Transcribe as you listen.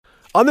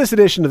On this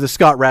edition of the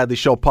Scott Radley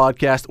Show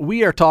podcast,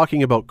 we are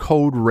talking about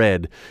Code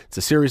Red. It's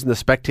a series in the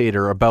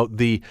Spectator about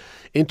the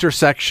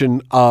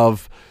intersection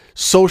of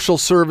social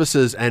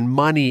services and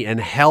money and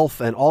health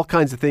and all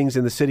kinds of things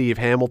in the city of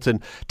Hamilton.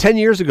 10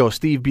 years ago,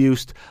 Steve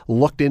Buist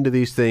looked into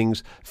these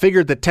things,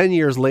 figured that 10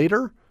 years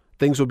later,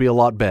 things would be a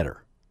lot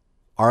better.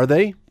 Are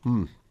they?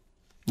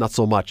 Not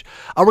so much.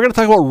 We're going to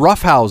talk about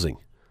roughhousing.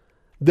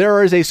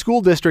 There is a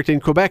school district in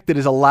Quebec that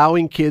is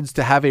allowing kids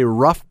to have a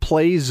rough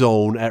play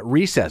zone at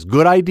recess.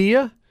 Good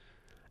idea?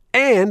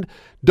 And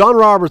Don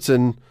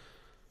Robertson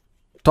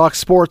talks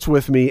sports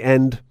with me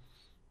and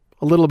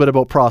a little bit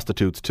about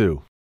prostitutes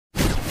too.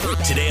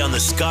 Today on the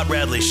Scott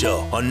Radley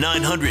Show on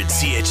 900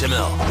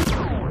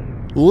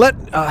 CHML.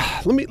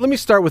 Let me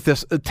start with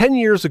this. 10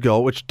 years ago,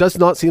 which does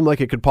not seem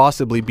like it could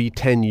possibly be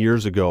 10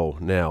 years ago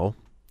now.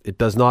 It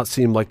does not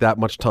seem like that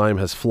much time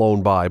has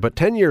flown by. But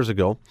 10 years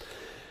ago,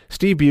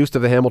 Steve Buist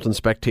of the Hamilton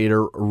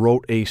Spectator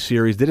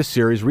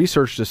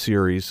researched a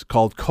series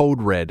called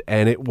Code Red,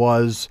 and it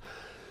was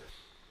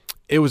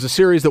a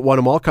series that won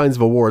him all kinds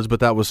of awards, but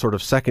that was sort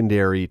of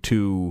secondary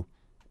to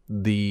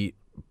the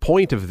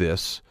point of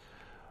this,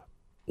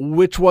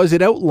 which was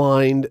it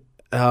outlined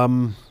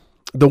the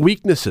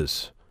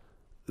weaknesses,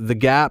 the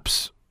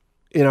gaps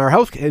in our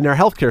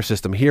healthcare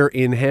system here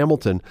in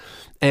Hamilton,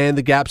 and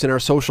the gaps in our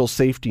social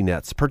safety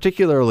nets,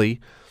 particularly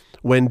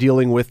when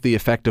dealing with the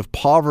effect of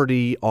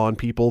poverty on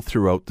people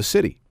throughout the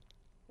city.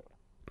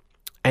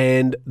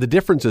 And the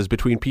differences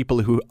between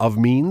people who have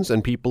means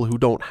and people who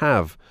don't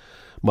have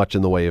much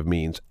in the way of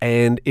means.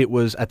 And it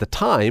was, at the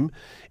time,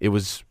 I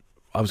was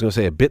going to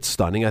say a bit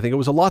stunning. I think it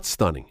was a lot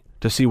stunning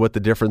to see what the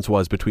difference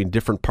was between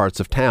different parts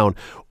of town.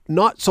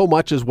 Not so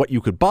much as what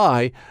you could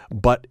buy,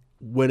 but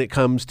when it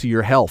comes to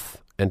your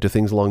health and to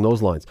things along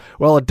those lines.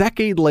 Well, a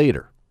decade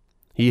later,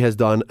 he has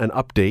done an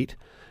update.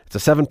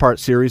 It's a 7-part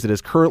series that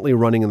is currently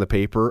running in the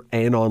paper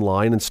and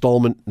online.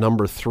 Installment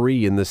number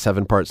 3 in this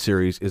 7-part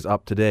series is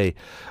up today.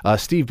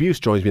 Steve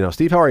Buist joins me now.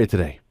 Steve, how are you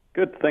today?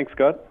 Good. Thanks,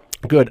 Scott.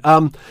 Good.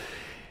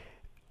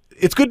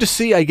 It's good to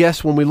see, I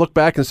guess, when we look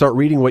back and start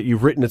reading what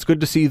you've written, it's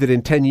good to see that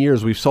in 10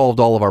 years we've solved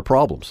all of our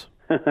problems.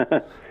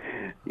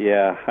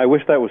 Yeah, I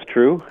wish that was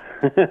true.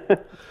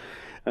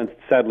 And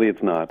sadly,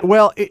 it's not.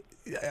 Well,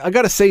 I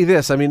got to say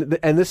this. I mean,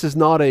 and this is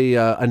not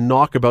a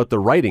knock about the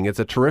writing. It's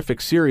a terrific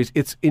series.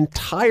 It's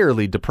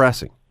entirely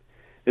depressing.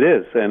 It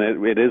is, and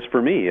it is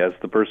for me as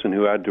the person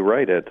who had to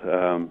write it.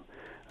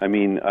 I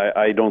mean,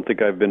 I don't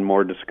think I've been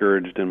more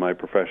discouraged in my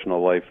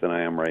professional life than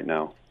I am right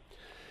now.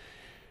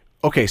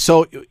 Okay,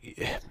 so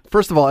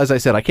first of all, as I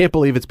said, I can't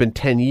believe it's been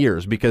 10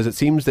 years because it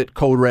seems that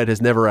Code Red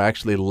has never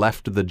actually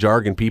left the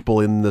jargon. People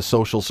in the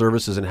social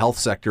services and health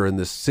sector in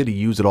this city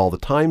use it all the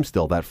time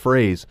still, that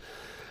phrase.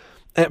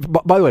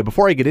 By the way,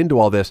 before I get into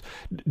all this,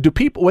 do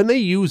people, when they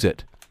use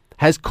it,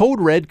 has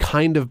Code Red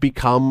kind of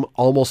become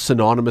almost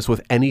synonymous with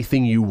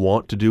anything you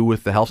want to do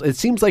with the health? It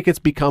seems like it's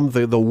become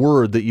the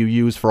word that you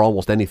use for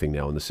almost anything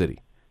now in the city.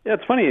 Yeah,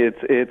 it's funny.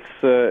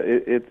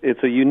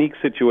 It's a unique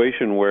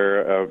situation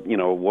where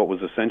what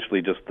was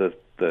essentially just the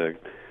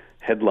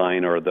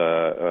headline or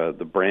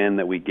the brand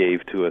that we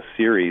gave to a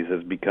series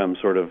has become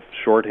sort of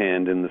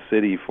shorthand in the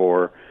city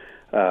for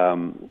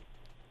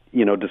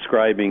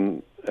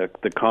describing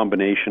the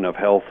combination of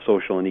health,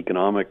 social, and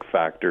economic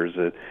factors.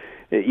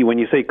 When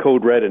you say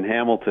Code Red in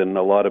Hamilton,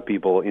 a lot of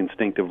people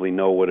instinctively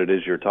know what it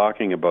is you're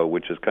talking about,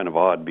 which is kind of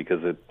odd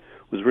because it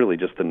was really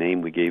just the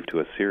name we gave to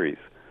a series.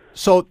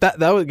 So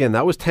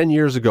that was 10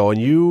 years ago,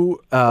 and you...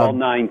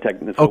 9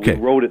 technically. So okay.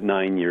 We wrote it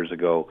 9 years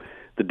ago.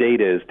 The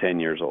data is 10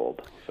 years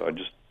old. So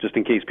just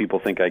in case people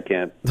think I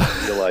can't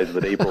realize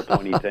that April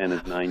 2010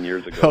 is 9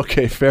 years ago.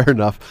 Okay, fair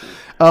enough.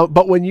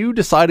 But when you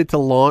decided to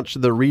launch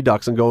the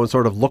Redux and go and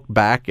sort of look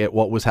back at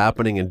what was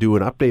happening and do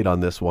an update on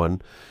this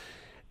one,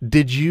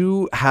 did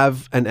you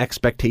have an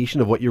expectation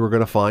of what you were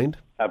going to find?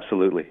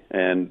 Absolutely.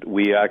 And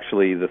we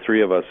actually, the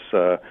three of us...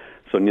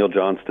 So Neil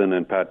Johnston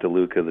and Pat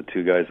DeLuca, the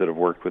two guys that have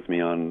worked with me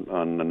on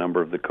a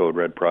number of the Code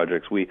Red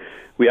projects, we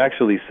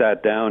actually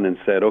sat down and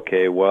said,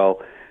 okay,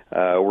 well,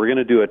 we're going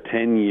to do a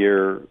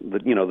 10-year,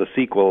 the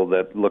sequel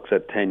that looks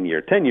at 10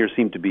 years. 10 years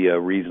seemed to be a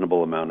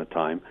reasonable amount of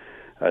time.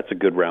 It's a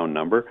good round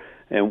number.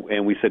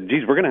 And we said,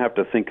 geez, we're going to have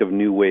to think of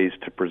new ways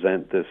to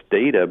present this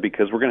data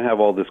because we're going to have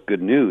all this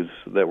good news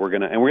and we're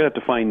going to have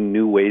to find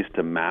new ways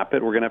to map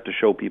it. We're going to have to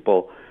show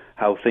people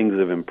how things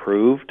have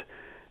improved.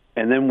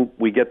 And then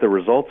we get the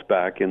results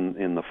back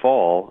in the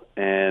fall,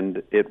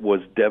 and it was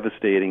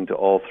devastating to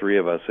all three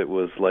of us. It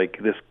was like,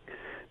 this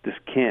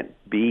can't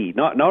be.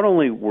 Not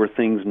only were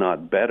things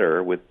not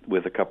better,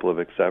 with a couple of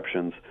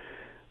exceptions,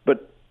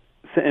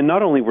 and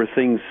not only were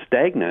things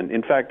stagnant.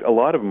 In fact, a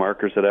lot of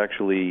markers had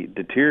actually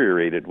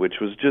deteriorated, which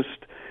was just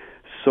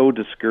so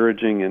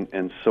discouraging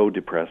and so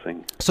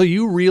depressing. So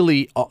you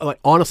really,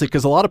 honestly,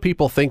 because a lot of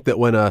people think that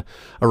when a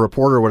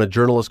reporter, when a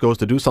journalist goes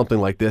to do something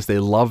like this, they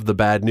love the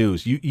bad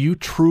news. You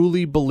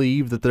truly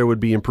believe that there would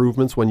be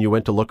improvements when you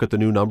went to look at the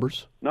new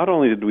numbers? Not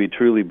only did we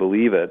truly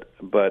believe it,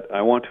 but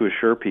I want to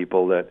assure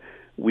people that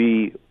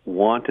we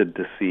wanted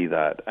to see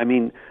that. I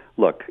mean,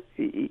 look,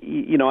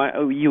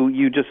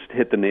 you just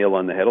hit the nail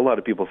on the head. A lot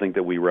of people think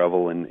that we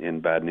revel in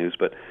bad news,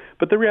 but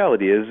the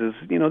reality is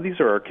these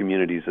are our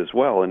communities as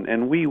well,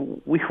 and we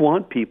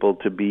want people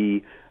to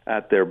be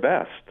at their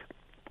best.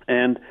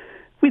 And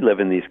we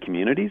live in these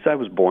communities. I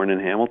was born in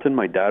Hamilton.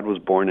 My dad was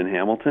born in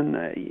Hamilton.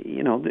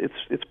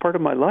 It's part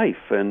of my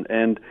life,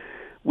 and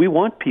we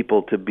want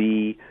people to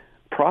be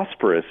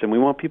prosperous, and we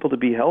want people to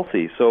be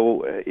healthy.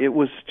 So it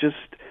was just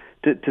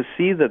to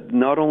see that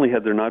not only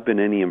had there not been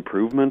any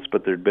improvements,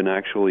 but there'd been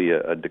actually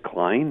a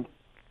decline.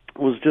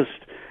 Was just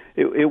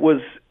it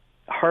was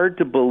hard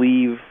to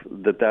believe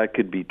that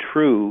could be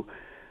true,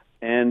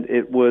 and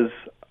it was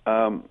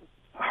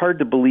hard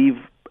to believe,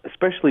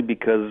 especially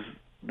because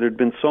there'd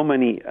been so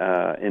many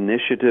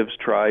initiatives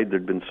tried.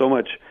 There'd been so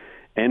much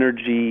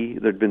energy.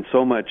 There'd been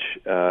so much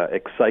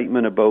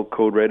excitement about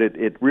Code Red.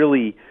 It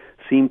really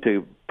seemed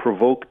to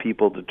provoke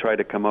people to try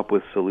to come up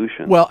with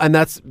solutions. Well, and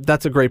that's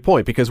a great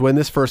point, because when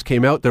this first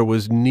came out, there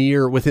was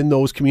within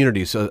those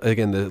communities,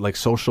 again, like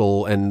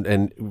social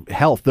and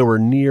health, there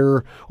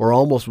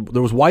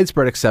was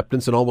widespread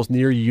acceptance and almost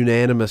near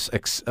unanimous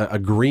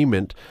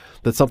agreement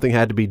that something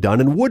had to be done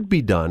and would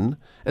be done.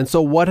 And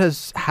so what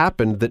has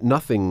happened that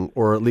nothing,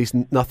 or at least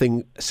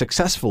nothing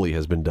successfully,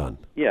 has been done?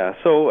 Yeah,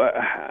 so,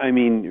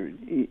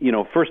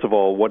 first of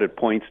all, what it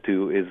points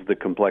to is the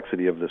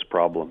complexity of this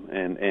problem.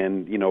 And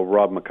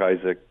Rob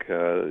McIsaac,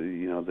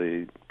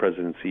 the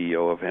president and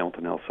CEO of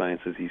Hamilton Health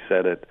Sciences, he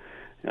said it,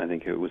 I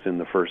think it was in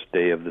the first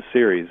day of the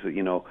series,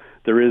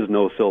 there is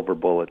no silver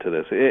bullet to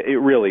this. It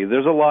really,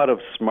 there's a lot of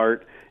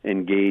smart,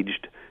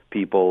 engaged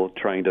people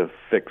trying to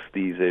fix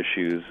these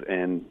issues,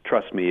 and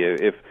trust me,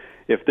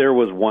 if there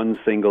was one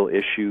single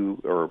issue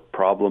or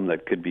problem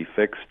that could be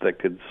fixed that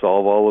could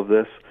solve all of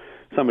this,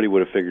 somebody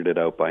would have figured it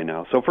out by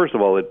now. So first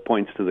of all, it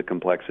points to the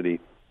complexity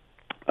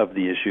of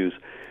the issues.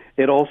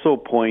 It also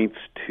points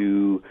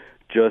to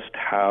just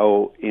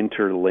how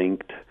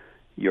interlinked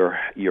your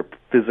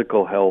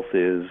physical health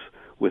is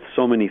with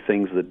so many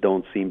things that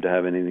don't seem to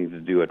have anything to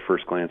do at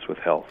first glance with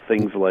health.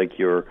 Things like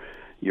your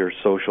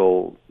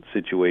social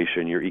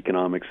situation, your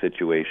economic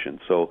situation,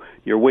 so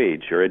your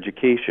wage, your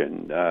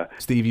education.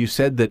 Steve, you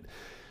said that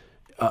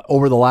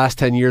over the last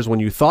 10 years, when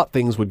you thought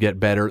things would get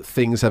better,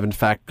 things have in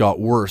fact got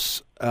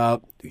worse.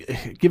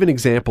 Give an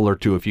example or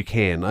two if you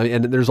can.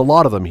 And there's a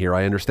lot of them here,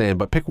 I understand,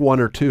 but pick one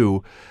or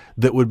two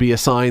that would be a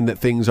sign that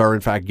things are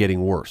in fact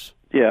getting worse.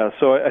 Yeah,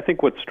 so I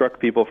think what struck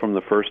people from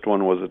the first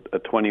one was a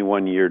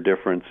 21-year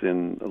difference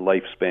in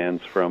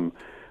lifespans from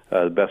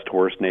best to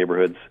worst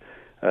neighborhoods.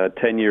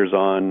 10 years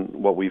on,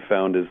 what we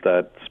found is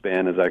that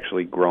span has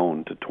actually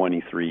grown to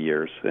 23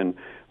 years. And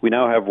we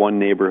now have one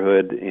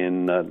neighborhood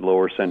in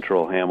lower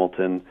central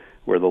Hamilton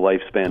where the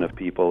lifespan of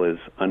people is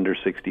under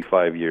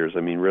 65 years.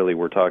 I mean, really,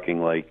 we're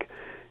talking like,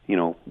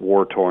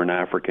 war-torn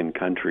African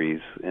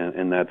countries,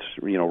 and that's,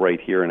 right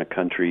here in a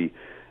country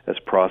as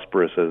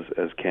prosperous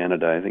as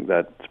Canada. I think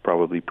that's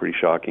probably pretty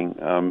shocking.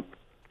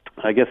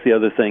 I guess the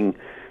other thing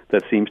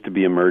that seems to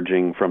be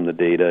emerging from the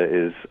data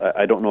is,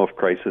 I don't know if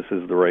crisis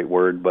is the right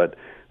word, but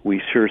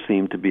we sure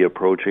seem to be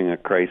approaching a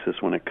crisis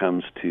when it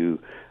comes to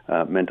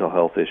mental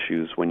health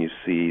issues, when you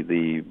see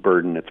the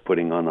burden it's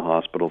putting on the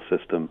hospital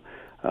system,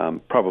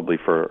 probably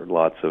for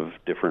lots of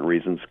different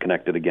reasons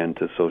connected again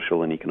to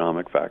social and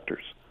economic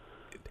factors.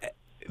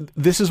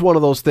 This is one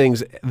of those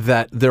things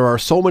that there are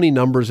so many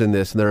numbers in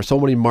this, and there are so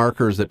many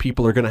markers that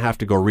people are going to have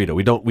to go read it.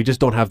 We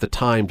just don't have the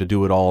time to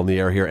do it all in the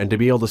air here, and to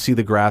be able to see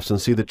the graphs and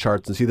see the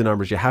charts and see the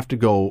numbers, you have to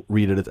go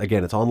read it.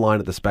 Again, it's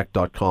online at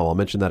thespec.com. I'll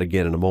mention that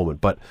again in a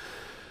moment. But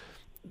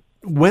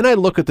when I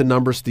look at the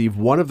numbers, Steve,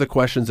 one of the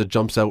questions that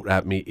jumps out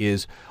at me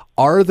is,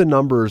 are the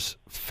numbers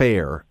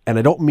fair? And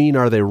I don't mean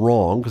are they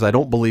wrong, because I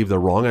don't believe they're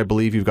wrong. I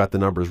believe you've got the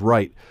numbers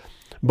right.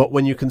 But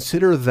when you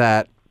consider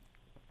that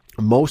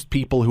most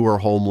people who are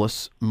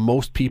homeless,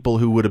 most people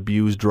who would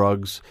abuse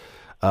drugs,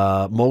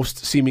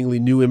 most seemingly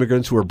new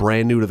immigrants who are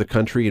brand new to the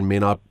country and may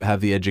not have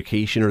the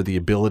education or the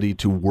ability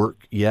to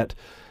work yet,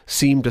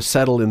 seem to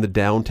settle in the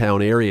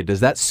downtown area,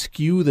 does that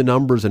skew the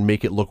numbers and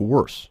make it look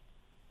worse?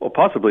 Well,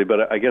 possibly,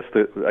 but I guess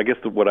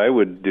what I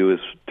would do is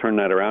turn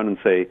that around and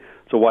say,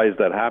 so why is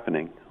that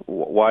happening?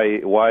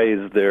 Why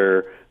is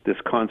there this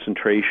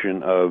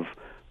concentration of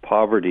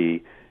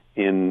poverty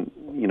in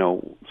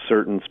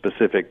certain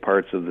specific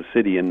parts of the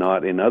city and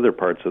not in other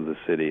parts of the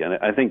city? And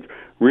I think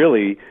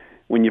really,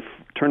 when you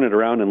turn it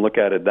around and look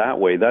at it that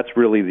way, that's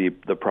really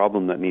the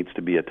problem that needs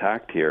to be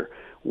attacked here.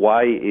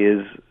 Why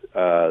is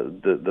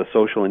the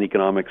social and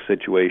economic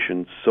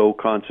situation so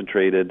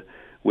concentrated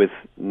with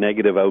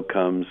negative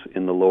outcomes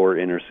in the lower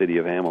inner city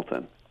of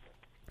Hamilton?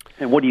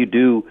 And what do you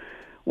do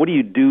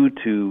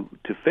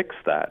to fix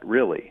that,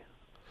 really?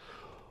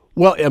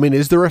 Well, I mean,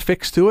 is there a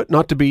fix to it?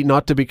 Not to be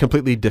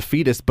completely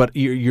defeatist, but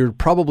you're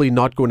probably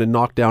not going to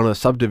knock down a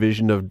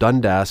subdivision of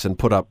Dundas and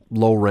put up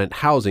low rent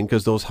housing,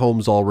 because those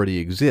homes already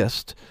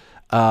exist.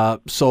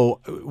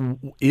 So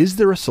is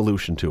there a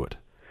solution to it?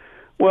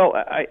 Well,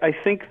 I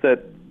think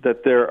that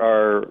there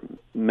are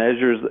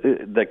measures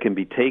that can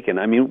be taken.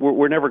 I mean,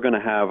 we're never going to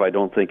have, I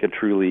don't think, a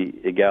truly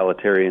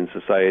egalitarian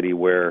society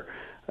where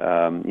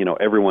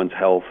everyone's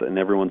health and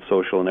everyone's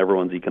social and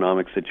everyone's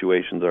economic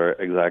situations are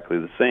exactly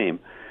the same.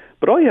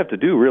 But all you have to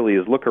do really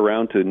is look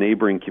around to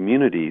neighboring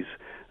communities.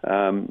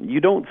 You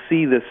don't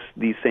see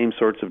these same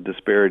sorts of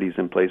disparities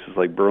in places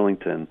like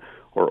Burlington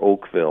or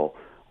Oakville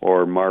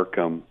or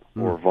Markham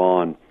or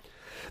Vaughan.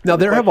 Now,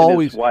 there have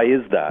always... Why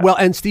is that? Well,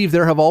 and Steve,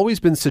 there have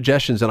always been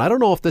suggestions, and I don't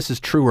know if this is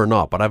true or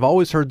not, but I've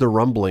always heard the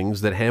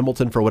rumblings that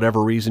Hamilton, for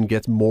whatever reason,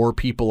 gets more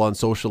people on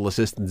social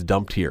assistance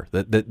dumped here,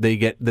 that they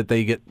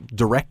get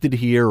directed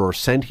here or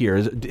sent here.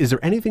 Is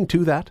there anything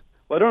to that?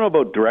 Well, I don't know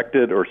about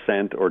directed or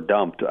sent or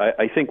dumped.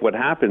 I think what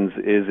happens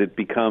is it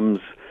becomes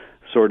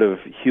sort of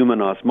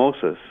human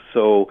osmosis.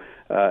 So,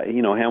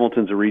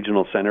 Hamilton's a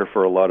regional center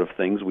for a lot of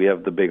things. We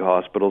have the big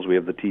hospitals, we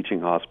have the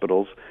teaching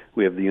hospitals,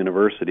 we have the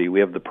university,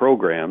 we have the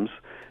programs.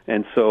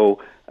 And so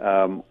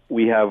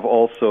we have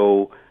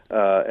also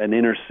an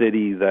inner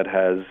city that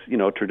has,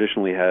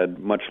 traditionally had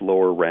much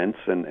lower rents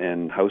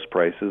and house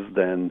prices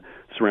than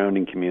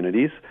surrounding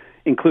communities,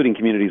 including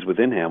communities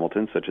within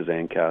Hamilton, such as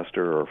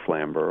Ancaster or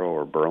Flamborough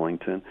or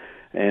Burlington.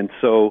 And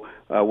so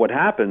what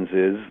happens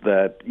is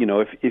that,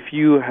 if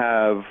you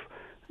have,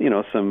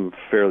 some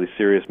fairly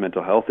serious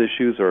mental health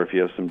issues, or if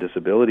you have some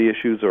disability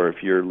issues, or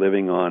if you're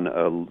living on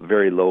a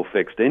very low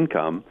fixed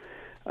income,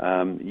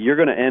 you're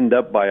going to end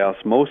up by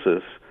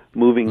osmosis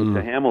moving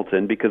to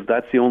Hamilton, because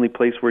that's the only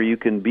place where you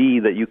can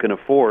be that you can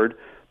afford,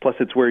 plus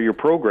it's where your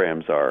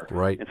programs are.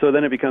 Right. And so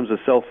then it becomes a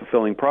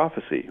self-fulfilling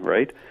prophecy,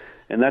 right?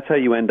 And that's how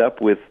you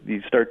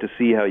start to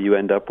see how you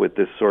end up with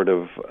this sort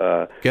of...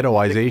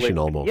 ghettoization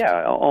almost.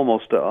 Yeah,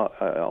 almost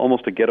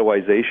a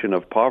ghettoization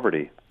of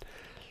poverty.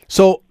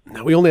 So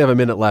we only have a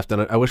minute left,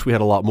 and I wish we had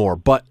a lot more,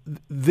 but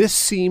this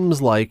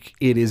seems like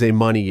it is a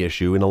money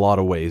issue in a lot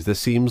of ways. This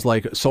seems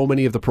like so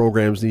many of the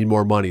programs need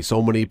more money,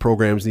 so many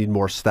programs need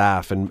more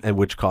staff, and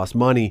which cost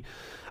money.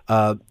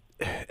 And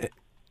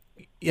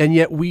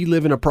yet we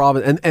live in a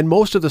province, and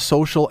most of the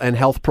social and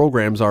health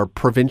programs are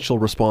provincial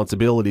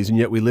responsibilities, and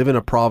yet we live in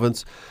a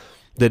province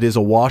that is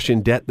awash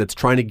in debt, that's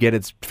trying to get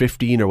its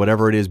 15 or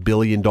whatever it is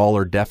 $billion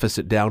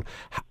deficit down.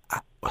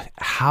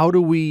 How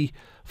do we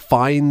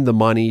find the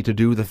money to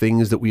do the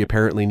things that we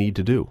apparently need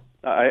to do?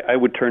 I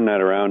would turn that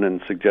around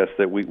and suggest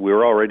that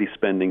we're already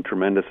spending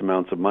tremendous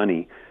amounts of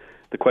money.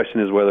 The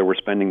question is whether we're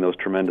spending those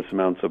tremendous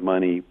amounts of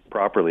money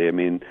properly. I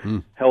mean,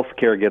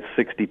 healthcare gets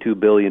 $62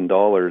 billion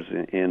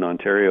in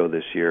Ontario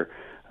this year.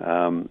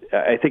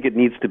 I think it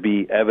needs to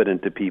be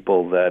evident to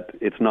people that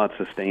it's not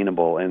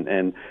sustainable,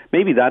 and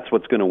maybe that's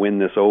what's going to win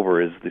this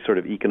over, is the sort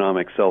of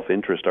economic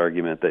self-interest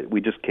argument that we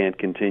just can't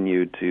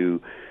continue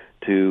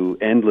to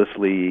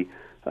endlessly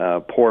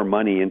pour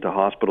money into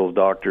hospitals,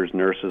 doctors,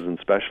 nurses, and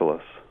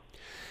specialists.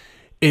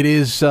 It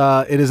is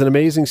an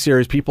amazing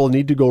series. People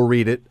need to go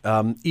read it.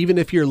 Even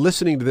if you're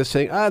listening to this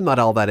saying, I'm not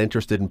all that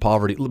interested in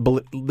poverty,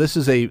 this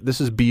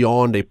is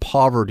beyond a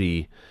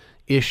poverty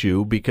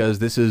issue, because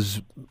this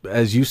is,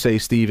 as you say,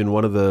 Steve, in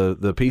one of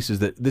the pieces,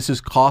 that this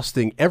is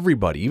costing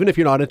everybody. Even if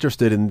you're not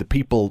interested in the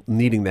people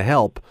needing the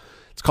help,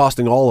 it's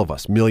costing all of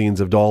us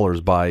millions of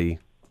dollars by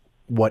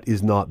what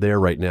is not there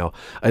right now.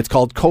 It's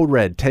called Code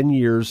Red, 10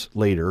 years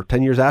later.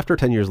 10 years after,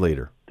 10 years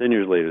later? 10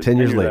 years later. 10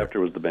 years later. After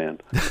was the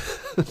band.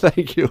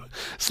 Thank you.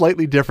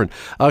 Slightly different.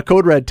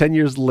 Code Red, 10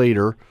 years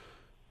later.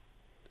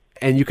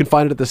 And you can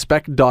find it at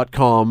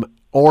thespec.com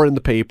or in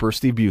the paper.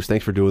 Steve Buist,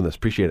 thanks for doing this.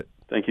 Appreciate it.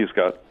 Thank you,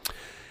 Scott.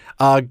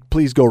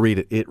 Please go read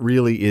it. It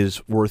really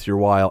is worth your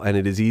while, and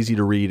it is easy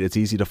to read. It's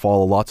easy to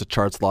follow. Lots of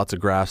charts, lots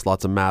of graphs,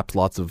 lots of maps,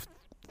 lots of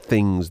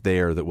things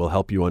there that will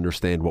help you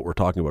understand what we're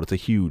talking about. It's a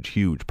huge,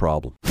 huge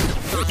problem.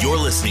 You're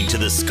listening to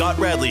the Scott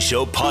Radley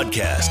Show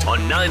podcast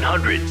on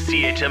 900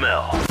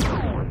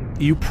 CHML.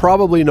 You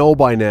probably know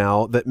by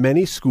now that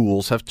many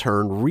schools have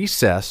turned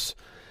recess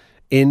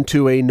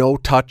into a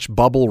no-touch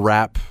bubble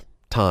wrap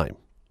time.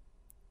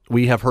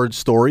 We have heard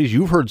stories.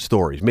 You've heard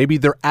stories. Maybe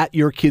they're at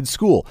your kid's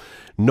school.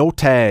 No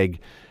tag,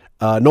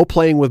 no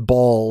playing with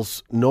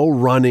balls, no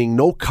running,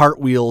 no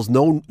cartwheels,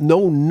 no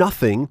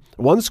nothing.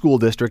 One school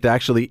district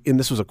actually, and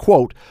this was a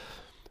quote,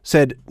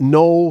 said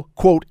no,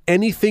 quote,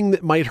 anything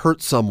that might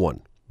hurt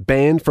someone,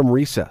 banned from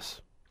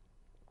recess.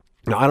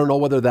 Now, I don't know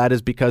whether that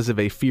is because of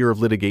a fear of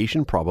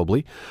litigation,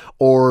 probably,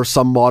 or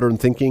some modern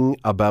thinking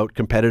about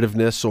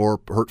competitiveness or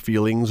hurt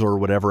feelings or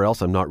whatever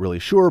else. I'm not really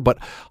sure, but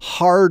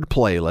hard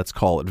play, let's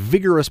call it,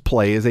 vigorous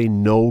play is a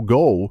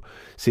no-go,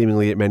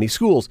 seemingly at many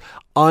schools,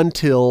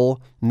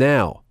 until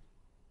now.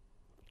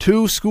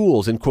 2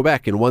 schools in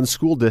Quebec, in one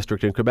school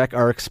district in Quebec,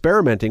 are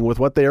experimenting with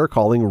what they are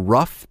calling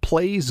rough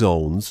play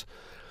zones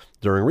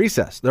during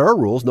recess. There are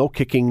rules: no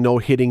kicking, no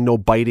hitting, no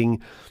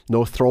biting,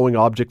 no throwing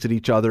objects at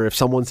each other. If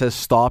someone says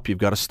stop, you've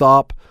got to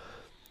stop.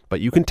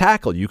 But you can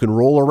tackle, you can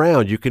roll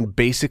around, you can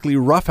basically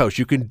roughhouse.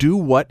 You can do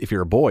what, if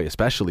you're a boy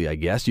especially, I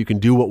guess, you can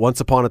do what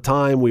once upon a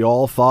time we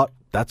all thought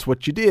that's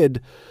what you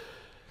did.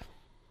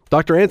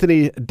 Dr.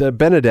 Anthony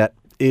DeBenedet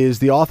is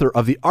the author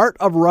of The Art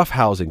of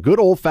Roughhousing, Good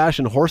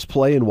Old-Fashioned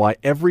Horseplay and Why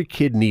Every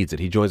Kid Needs It.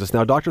 He joins us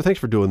now. Doctor, thanks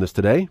for doing this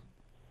today.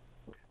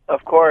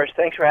 Of course.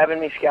 Thanks for having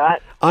me,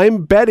 Scott.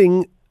 I'm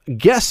betting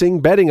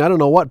guessing, betting, I don't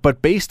know what,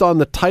 but based on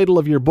the title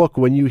of your book,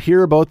 when you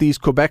hear about these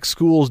Quebec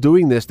schools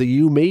doing this, that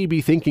you may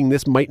be thinking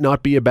this might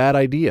not be a bad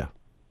idea.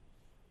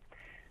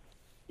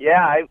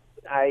 Yeah,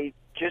 I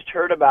just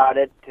heard about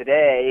it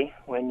today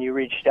when you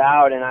reached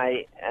out, and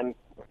I am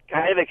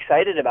kind of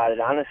excited about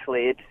it,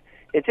 honestly.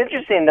 It's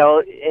interesting,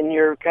 though, in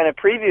your kind of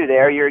preview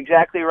there, you're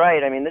exactly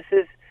right. I mean, this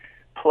is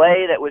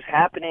play that was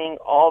happening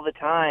all the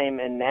time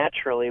and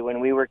naturally when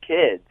we were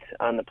kids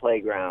on the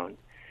playground.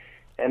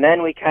 And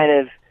then we kind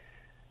of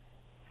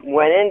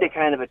went into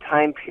kind of a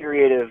time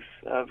period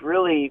of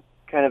really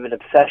kind of an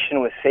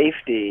obsession with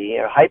safety,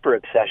 or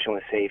hyper-obsession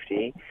with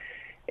safety.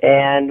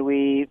 And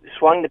we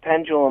swung the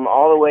pendulum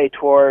all the way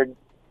toward,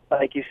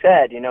 like you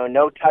said,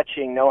 no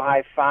touching, no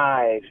high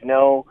fives,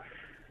 no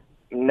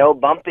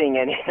bumping,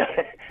 and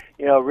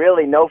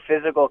really no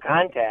physical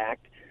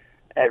contact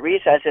at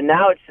recess. And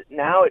now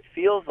it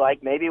feels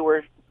like maybe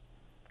we're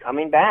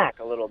coming back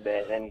a little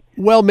bit, and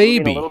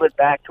maybe a little bit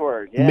back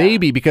toward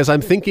maybe, because I'm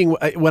thinking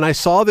when I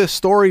saw this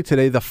story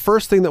today, the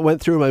first thing that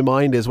went through my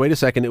mind is, wait a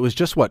second, it was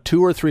just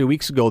 2 or 3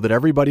 weeks ago that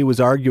everybody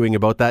was arguing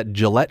about that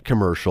Gillette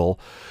commercial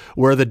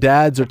where the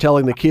dads are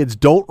telling the kids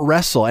don't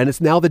wrestle, and it's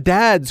now the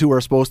dads who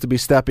are supposed to be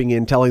stepping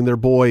in, telling their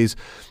boys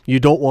you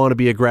don't want to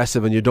be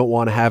aggressive and you don't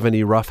want to have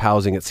any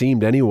roughhousing, it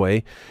seemed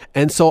anyway.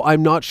 And so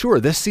I'm not sure,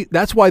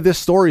 that's why this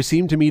story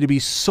seemed to me to be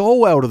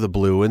so out of the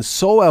blue and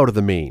so out of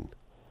the main.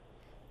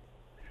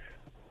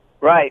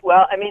 Right.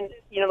 Well, I mean,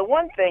 the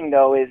one thing,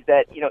 though, is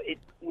that,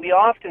 we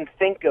often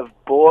think of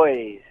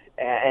boys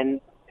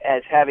and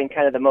as having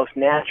kind of the most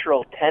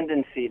natural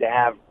tendency to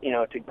have,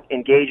 to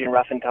engage in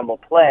rough and tumble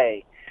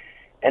play.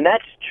 And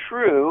that's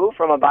true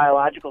from a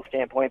biological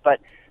standpoint, but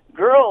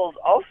girls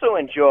also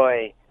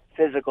enjoy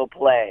physical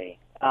play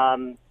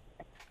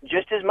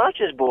just as much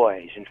as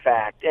boys, in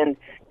fact. And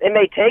it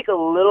may take a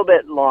little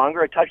bit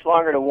longer, a touch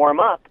longer to warm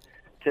up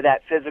to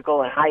that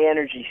physical and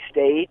high-energy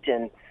state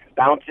and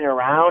bouncing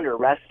around or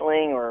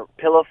wrestling or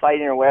pillow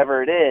fighting or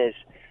whatever it is,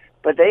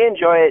 but they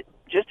enjoy it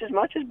just as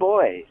much as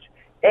boys.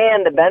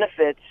 And the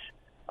benefits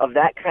of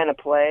that kind of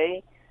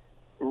play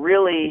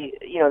really,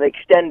 they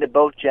extend to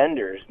both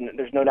genders.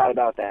 There's no doubt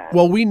about that.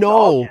 Well, we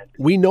know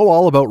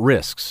all about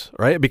risks,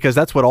 right? Because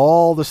that's what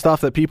all the stuff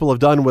that people have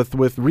done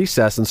with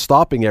recess and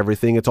stopping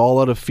everything, it's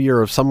all out of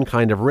fear of some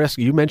kind of risk.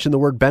 You mentioned the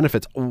word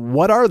benefits.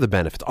 What are the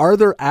benefits? Are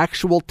there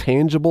actual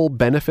tangible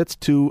benefits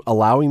to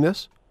allowing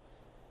this?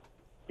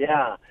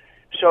 Yeah.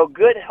 So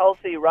good,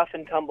 healthy, rough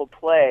and tumble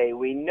play,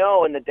 we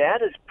know, and the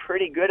data is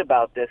pretty good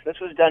about this. This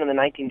was done in the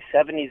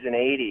 1970s and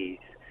 80s,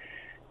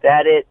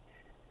 that it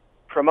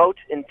promotes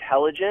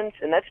intelligence,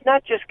 and that's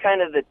not just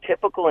kind of the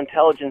typical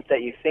intelligence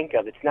that you think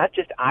of. It's not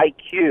just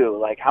IQ,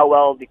 like how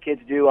well do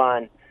kids do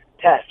on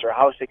tests or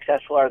how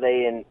successful are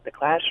they in the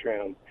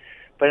classroom,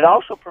 but it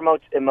also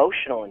promotes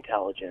emotional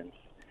intelligence,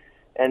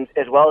 and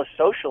as well as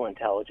social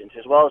intelligence,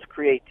 as well as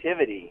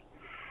creativity.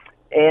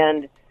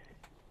 And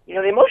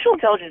the emotional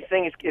intelligence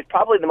thing is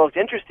probably the most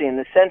interesting in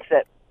the sense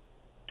that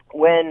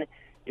when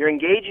you're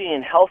engaging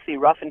in healthy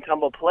rough and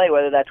tumble play,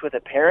 whether that's with a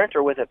parent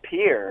or with a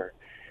peer,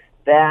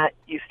 that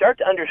you start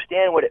to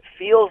understand what it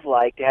feels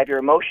like to have your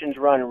emotions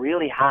run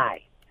really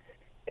high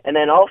and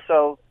then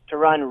also to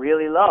run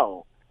really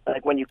low,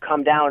 like when you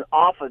come down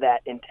off of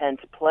that intense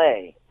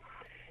play.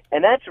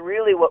 And that's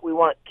really what we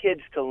want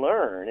kids to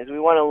learn, is we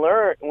want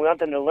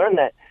them to learn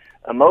that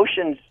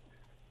emotions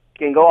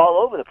can go all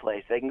over the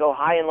place. They can go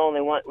high and low,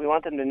 and we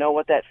want them to know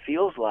what that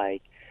feels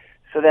like,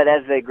 so that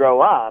as they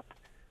grow up,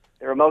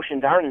 their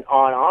emotions aren't an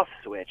on-off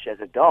switch as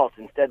adults.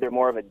 Instead, they're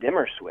more of a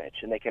dimmer switch,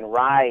 and they can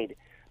ride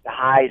the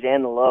highs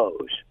and the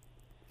lows.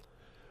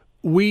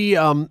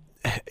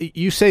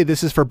 You say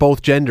this is for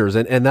both genders,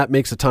 and that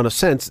makes a ton of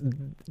sense.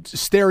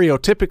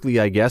 Stereotypically,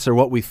 I guess, or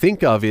what we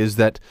think of is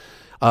that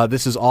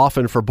this is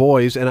often for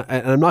boys, and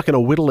I'm not going to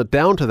whittle it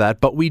down to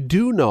that, but we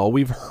do know,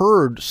 we've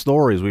heard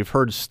stories, we've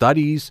heard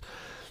studies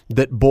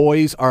that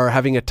boys are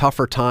having a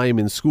tougher time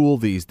in school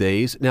these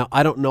days. Now,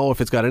 I don't know if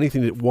it's got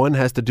anything that one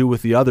has to do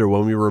with the other.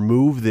 When we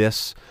remove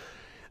this,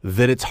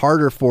 that it's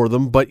harder for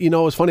them. But,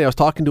 it's funny. I was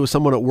talking to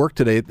someone at work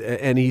today,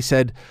 and he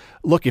said,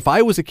 look, if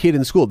I was a kid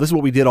in school, this is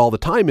what we did all the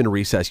time in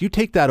recess. You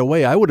take that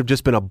away, I would have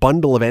just been a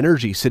bundle of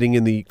energy sitting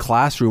in the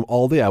classroom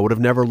all day. I would have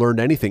never learned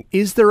anything.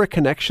 Is there a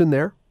connection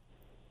there?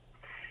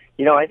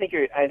 I think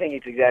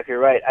it's exactly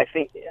right.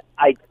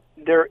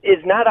 There is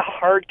not a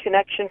hard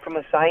connection from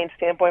a science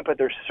standpoint, but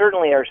there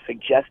certainly are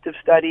suggestive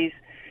studies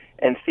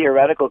and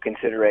theoretical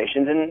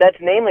considerations, and that's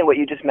namely what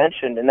you just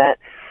mentioned, and that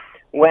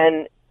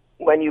when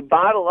you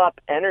bottle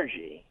up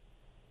energy,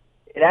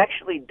 it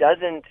actually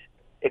doesn't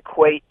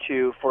equate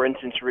to, for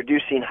instance,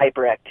 reducing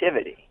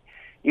hyperactivity.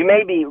 You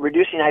may be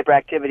reducing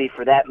hyperactivity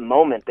for that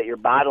moment that you're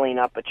bottling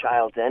up a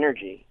child's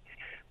energy,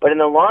 but in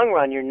the long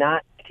run, you're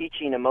not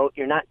teaching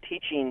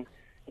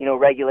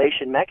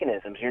regulation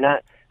mechanisms. You're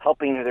not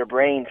helping their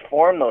brains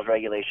form those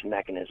regulation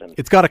mechanisms.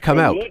 It's got to come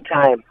out. They need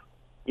time.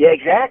 Yeah,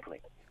 exactly.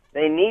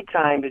 They need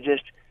time to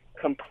just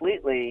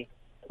completely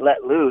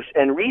let loose.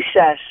 And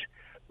recess,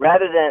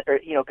 rather than,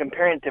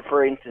 comparing it to,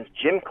 for instance,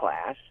 gym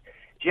class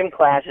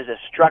is a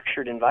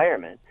structured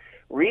environment.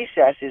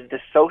 recess is the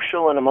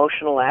social and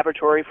emotional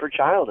laboratory for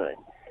childhood.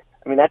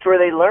 I mean, that's where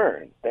they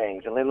learn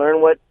things, and they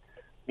learn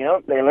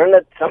they learn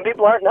that some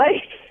people aren't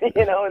nice,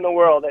 in the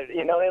world.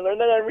 They learn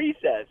that at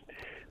recess.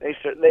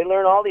 They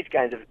learn all these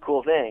kinds of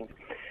cool things.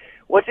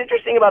 What's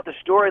interesting about the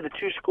story, the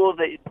two schools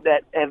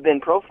that have been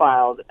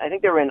profiled, I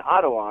think they were in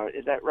Ottawa.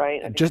 Is that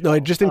right?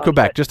 Just in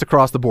Quebec, just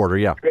across the border,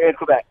 yeah. In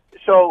Quebec.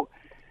 So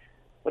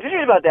what's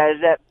interesting about that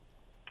is that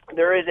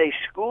there is a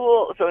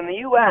school. So in the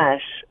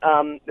U.S.,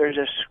 there's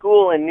a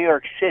school in New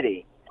York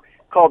City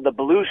called the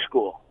Blue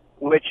School,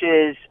 which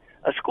is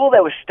a school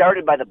that was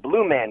started by the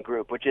Blue Man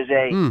Group, which is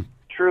a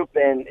troupe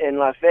in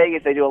Las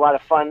Vegas. They do a lot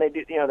of fun. They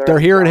do, they're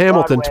here in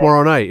Hamilton Broadway.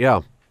 Tomorrow night.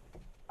 Yeah.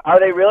 Are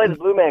they really the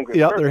Blue Man Group?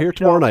 Yeah, Perfect. They're here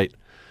tomorrow night.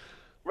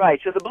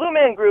 Right. So the Blue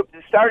Man Group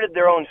started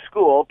their own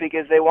school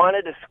because they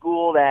wanted a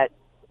school that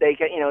they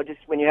can, just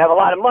when you have a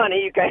lot of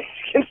money, you guys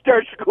can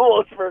start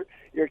schools for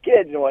your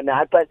kids and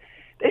whatnot. But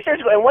they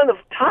started school, and one of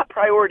the top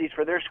priorities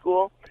for their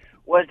school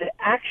was to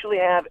actually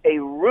have a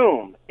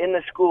room in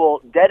the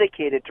school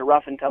dedicated to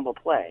rough and tumble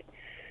play.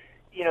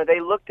 They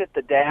looked at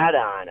the data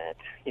on it,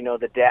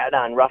 the data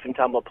on rough and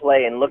tumble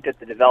play, and looked at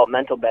the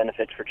developmental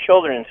benefits for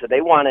children. So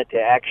they wanted to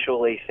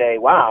actually say,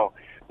 wow,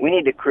 we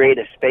need to create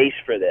a space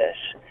for this.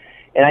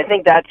 And I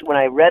think that's when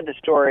I read the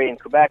story in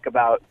Quebec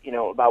about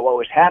what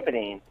was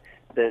happening,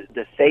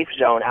 the safe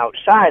zone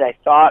outside, I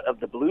thought of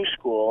the Blue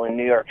School in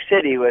New York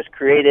City, who has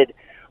created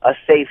a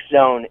safe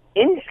zone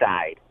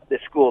inside the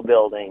school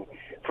building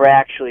for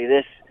actually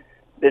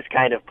this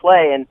kind of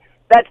play. And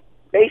that's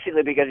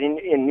basically because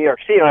in New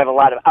York City, you don't have a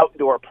lot of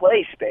outdoor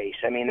play space.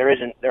 I mean, there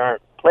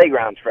aren't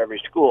playgrounds for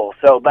every school.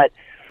 So, but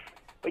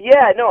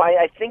yeah, no,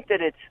 I think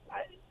that it's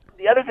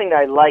the other thing that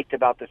I liked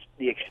about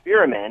the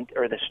experiment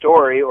or the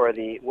story or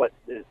the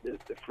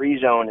free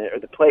zone or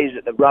the plays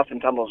that the rough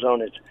and tumble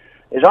zone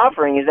is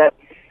offering is that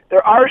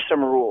there are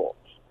some rules,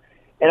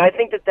 and I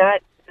think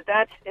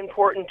that's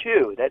important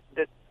too. That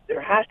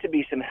there has to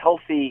be some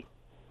healthy,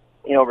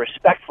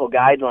 respectful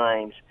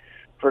guidelines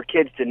for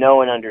kids to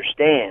know and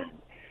understand,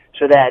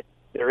 so that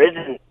there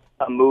isn't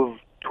a move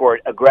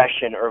toward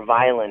aggression or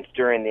violence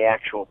during the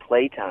actual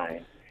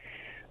playtime.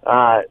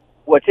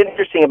 What's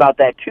interesting about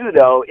that too,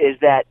 though, is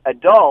that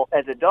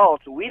as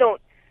adults, we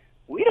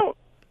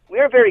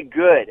are very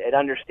good at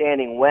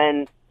understanding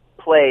when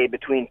play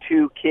between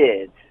two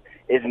kids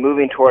is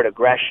moving toward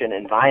aggression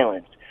and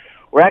violence.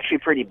 We're actually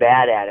pretty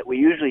bad at it. We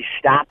usually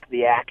stop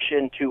the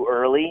action too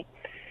early,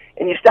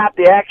 and you stop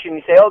the action,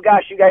 you say, "Oh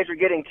gosh, you guys are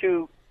getting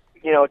too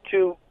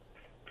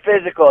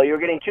physical. You're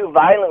getting too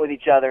violent with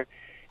each other,"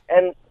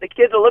 and the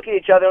kids will look at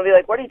each other and be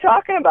like, "What are you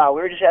talking about?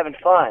 We were just having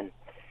fun,"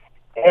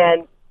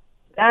 and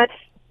that's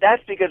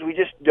because we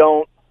just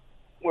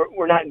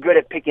we're not good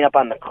at picking up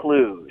on the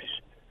clues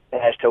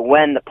as to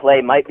when the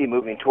play might be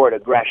moving toward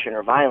aggression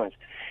or violence.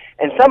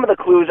 And some of the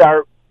clues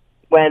are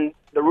when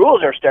the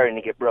rules are starting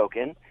to get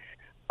broken.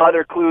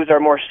 Other clues are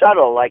more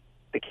subtle, like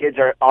the kids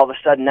are all of a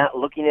sudden not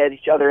looking at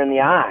each other in the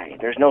eye.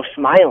 There's no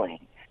smiling.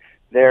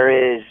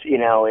 There is,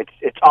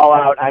 it's all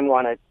out, I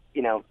want to,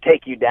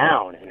 take you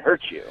down and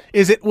hurt you.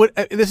 Is it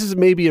this is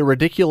maybe a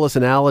ridiculous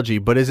analogy,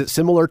 but is it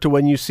similar to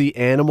when you see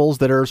animals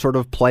that are sort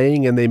of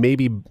playing and they may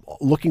be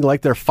looking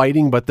like they're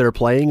fighting, but they're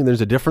playing and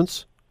there's a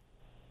difference?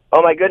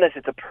 Oh my goodness,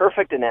 it's a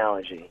perfect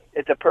analogy.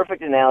 It's a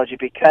perfect analogy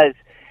because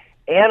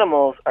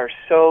animals are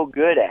so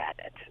good at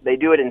it. They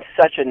do it in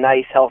such a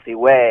nice, healthy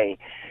way.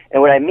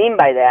 And what I mean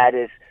by that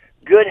is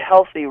good,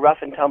 healthy, rough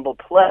and tumble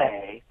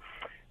play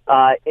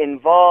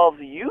involves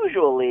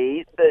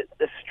usually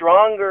the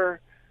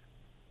stronger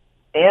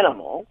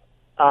animal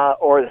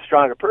or the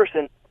stronger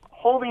person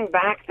holding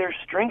back their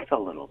strength a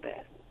little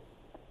bit,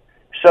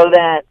 so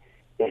that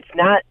it's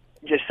not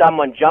just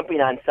someone jumping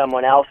on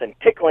someone else and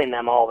tickling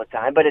them all the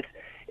time, but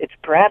it's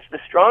perhaps the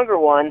stronger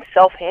one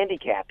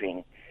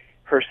self-handicapping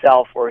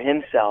herself or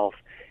himself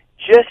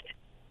just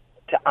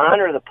to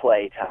honor the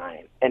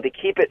playtime and to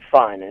keep it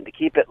fun and to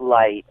keep it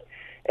light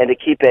and to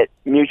keep it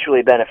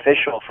mutually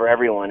beneficial for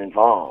everyone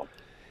involved.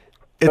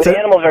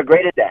 Animals are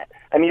great at that.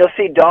 I mean, you'll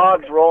see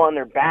dogs roll on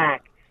their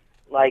back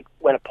like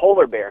when a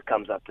polar bear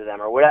comes up to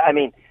them or whatever. I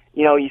mean,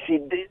 you see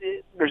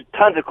there's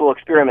tons of cool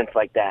experiments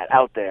like that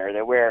out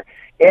there where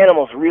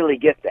animals really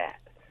get that.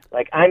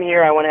 Like, I'm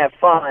here, I want to have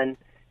fun,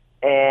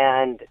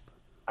 and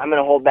I'm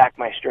going to hold back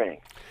my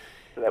strength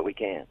so that we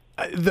can.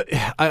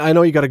 I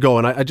know you got to go,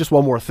 and I just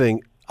one more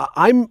thing.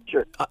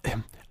 Sure.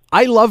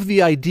 I love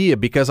the idea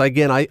because,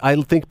 again,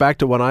 I think back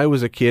to when I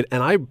was a kid,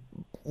 and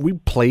we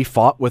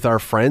fought with our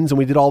friends, and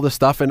we did all this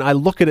stuff, and I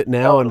look at it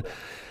now,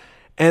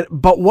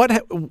 but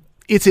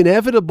it's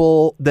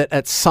inevitable that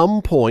at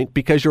some point,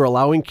 because you're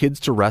allowing kids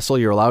to wrestle,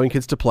 you're allowing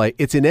kids to play,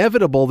 it's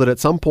inevitable that at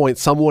some point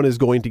someone is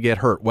going to get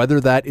hurt,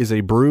 whether that is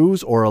a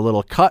bruise or a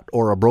little cut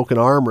or a broken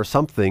arm or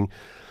something.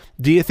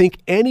 Do you think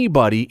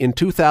anybody in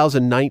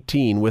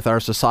 2019, with our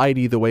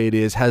society the way it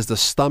is, has the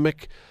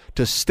stomach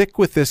to stick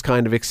with this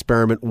kind of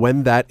experiment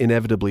when that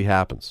inevitably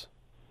happens?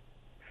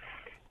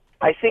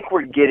 I think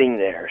we're getting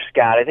there,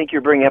 Scott. I think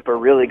you're bringing up a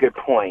really good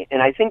point.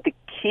 And I think the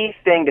key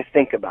thing to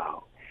think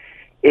about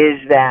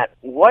is that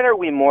what are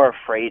we more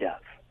afraid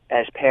of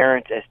as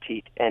parents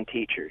and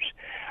teachers?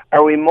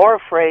 Are we more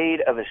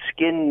afraid of a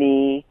skinned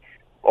knee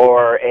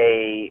or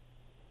a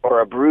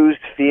bruised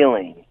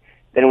feeling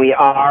than we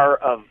are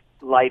of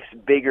life's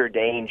bigger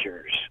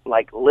dangers,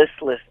 like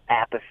listless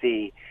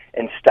apathy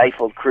and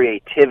stifled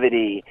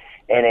creativity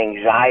and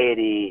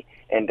anxiety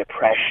and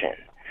depression?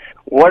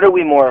 What are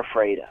we more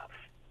afraid of?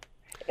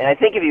 And I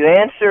think if you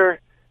answer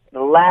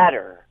the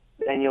latter,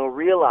 then you'll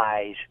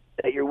realize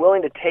that you're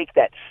willing to take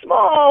that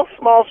small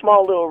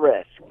little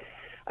risk.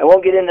 I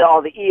won't get into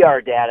all the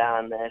ER data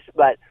on this,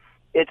 but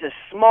it's a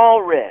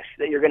small risk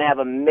that you're going to have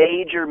a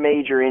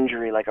major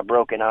injury like a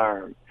broken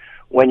arm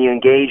when you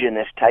engage in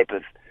this type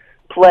of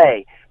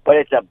play. But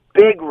it's a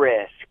big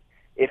risk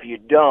if you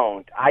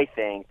don't, I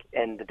think,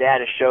 and the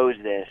data shows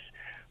this,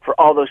 for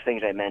all those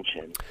things I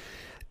mentioned.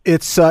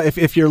 It's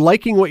if you're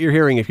liking what you're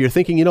hearing, if you're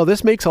thinking,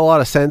 this makes a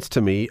lot of sense to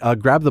me,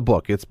 grab the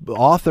book. It's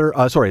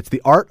it's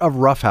The Art of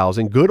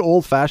Roughhousing, Good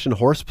Old-Fashioned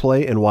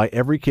Horseplay and Why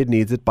Every Kid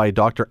Needs It by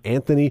Dr.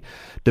 Anthony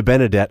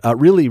DeBenedet.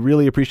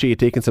 Really appreciate you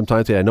taking some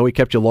time today. I know we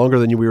kept you longer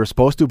than we were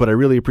supposed to, but I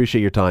really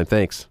appreciate your time.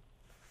 Thanks.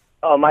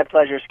 Oh, my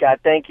pleasure,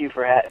 Scott. Thanks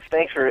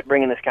for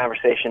bringing this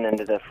conversation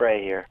into the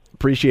fray here.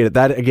 Appreciate it.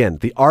 That, again,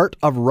 The Art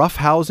of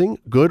Roughhousing,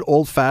 Good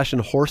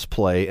Old-Fashioned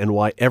Horseplay and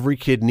Why Every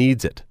Kid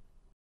Needs It.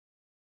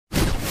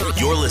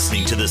 You're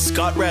listening to the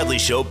Scott Radley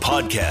Show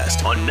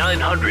podcast on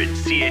 900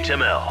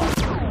 CHML.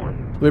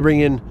 Let me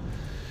bring in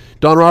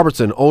Don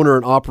Robertson, owner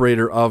and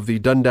operator of the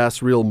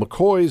Dundas Real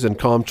McCoys and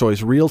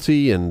ComChoice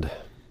Realty and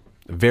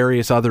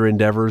various other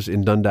endeavors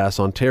in Dundas,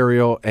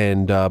 Ontario.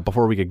 And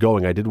before we get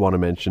going, I did want to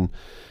mention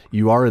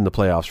you are in the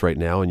playoffs right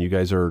now, and you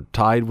guys are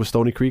tied with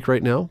Stony Creek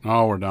right now?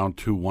 Oh, we're down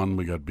 2-1.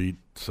 We got beat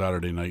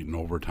Saturday night in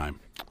overtime.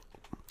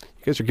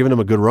 You guys are giving them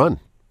a good run.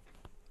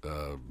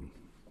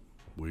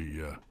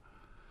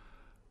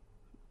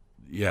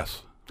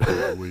 Yes,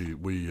 we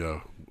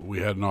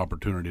had an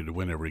opportunity to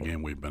win every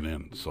game we've been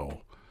in.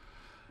 So,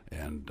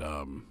 and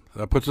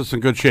that puts us in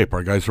good shape.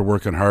 Our guys are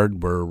working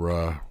hard.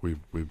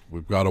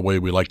 We've got a way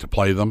we like to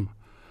play them.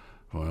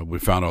 We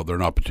found out they're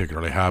not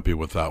particularly happy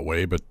with that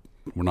way, but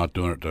we're not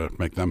doing it to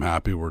make them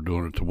happy. We're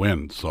doing it to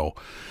win. So,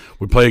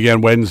 we play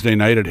again Wednesday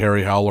night at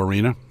Harry Howell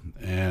Arena,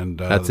 and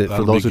that's it.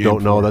 For those who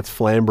don't know, that's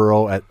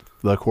Flamborough at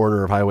the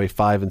corner of Highway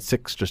 5 and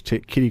 6, just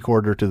kitty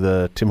corner to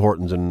the Tim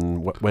Hortons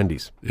and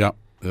Wendy's. Yeah.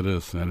 It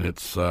is, and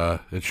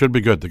it should be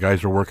good. The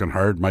guys are working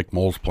hard. Mike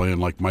Moll's playing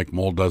like Mike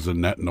Moll does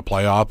in net in the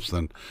playoffs,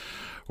 and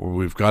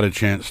we've got a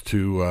chance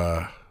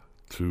to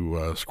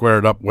square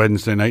it up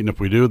Wednesday night. And if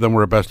we do, then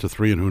we're a best of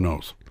 3, and who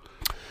knows?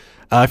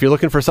 If you're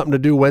looking for something to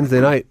do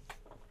Wednesday night,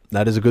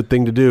 that is a good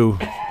thing to do.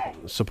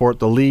 Support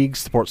the league,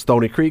 support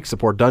Stony Creek,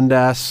 support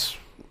Dundas.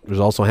 There's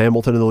also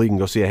Hamilton in the league. You can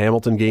go see a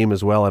Hamilton game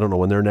as well. I don't know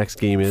when their next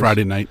game is.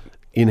 Friday night.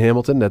 In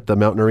Hamilton at the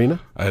Mountain Arena?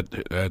 At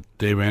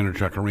Dave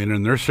Anderchuk Arena.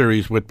 In their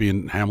series, Whitby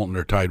and Hamilton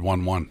are tied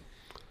 1-1.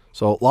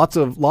 So lots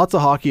of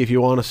hockey if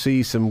you want to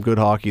see some good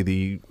hockey.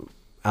 The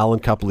Allen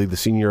Cup League, the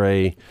Senior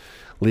A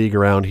League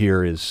around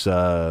here is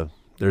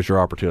there's your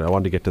opportunity. I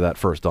wanted to get to that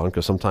first, Don,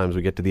 because sometimes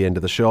we get to the end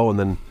of the show and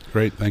then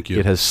great, thank you.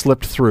 It has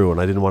slipped through, and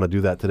I didn't want to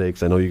do that today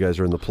because I know you guys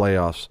are in the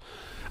playoffs.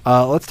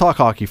 Let's talk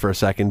hockey for a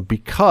second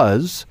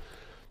because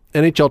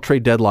NHL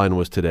trade deadline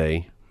was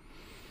today.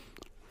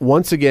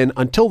 Once again,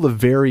 until the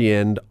very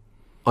end,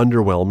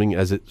 underwhelming,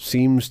 as it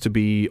seems to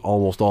be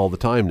almost all the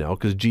time now,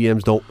 because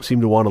GMs don't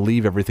seem to want to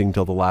leave everything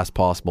till the last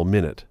possible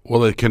minute.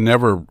 Well, it can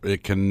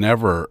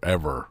never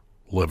ever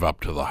live up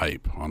to the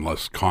hype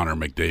unless Connor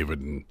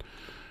McDavid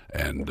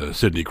and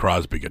Sidney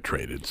Crosby get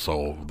traded.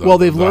 So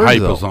they've learned,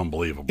 hype though. Is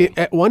unbelievable.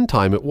 At one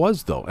time it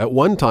was, though. At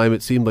one time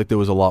it seemed like there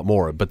was a lot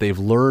more, but they've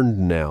learned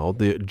now,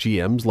 the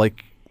GMs,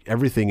 like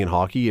everything in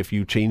hockey, if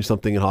you change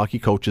something in hockey,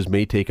 coaches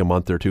may take a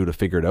month or two to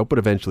figure it out, but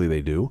eventually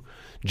they do.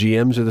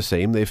 GMs are the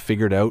same. They've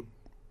figured out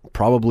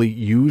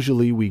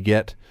usually we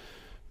get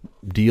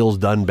deals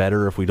done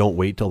better if we don't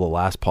wait till the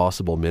last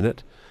possible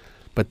minute.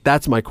 But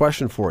that's my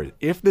question for you.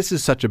 If this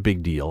is such a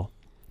big deal,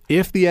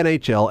 if the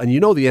NHL, and the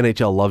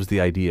NHL loves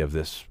the idea of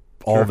this,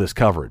 all this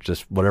coverage,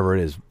 this whatever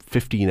it is,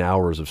 15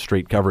 hours of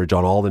straight coverage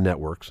on all the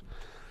networks,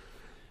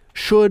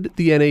 should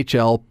the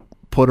NHL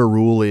put a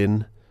rule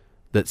in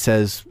that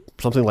says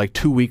something like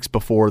 2 weeks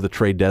before the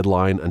trade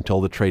deadline, until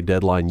the trade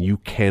deadline, you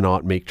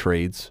cannot make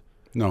trades?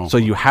 No. So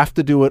you have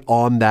to do it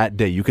on that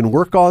day. You can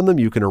work on them,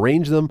 you can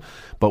arrange them,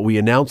 but we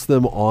announce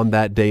them on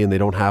that day and they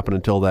don't happen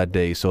until that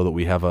day so that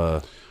we have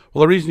a...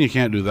 Well, the reason you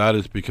can't do that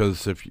is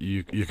because if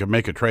you can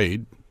make a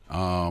trade,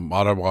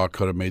 Ottawa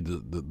could have made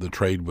the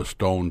trade with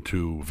Stone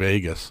to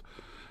Vegas,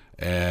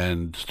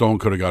 and Stone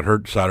could have got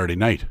hurt Saturday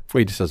night. Well,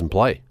 he just doesn't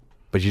play,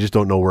 but you just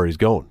don't know where he's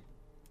going.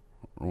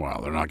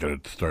 Well, they're not going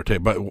to start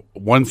taking. But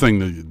one thing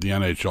the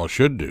NHL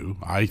should do,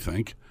 I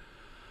think,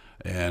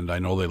 and I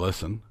know they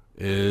listen,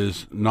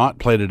 is not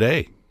play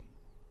today.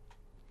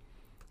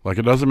 Like,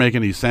 it doesn't make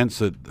any sense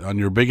that on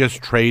your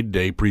biggest trade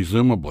day,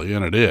 presumably,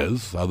 and it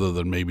is, other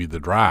than maybe the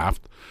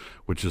draft,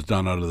 which is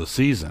done out of the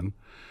season,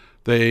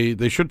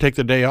 they should take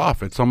the day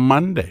off. It's a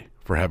Monday,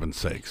 for heaven's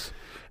sakes.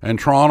 And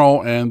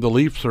Toronto and the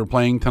Leafs are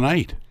playing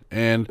tonight.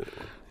 And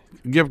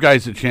give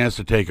guys a chance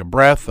to take a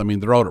breath. I mean,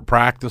 they're out at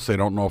practice. They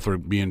don't know if they're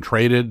being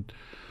traded.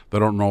 They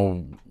don't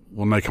know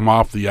when they come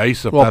off the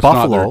ice if that's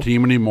Buffalo, not their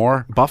team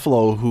anymore.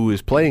 Buffalo, who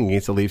is playing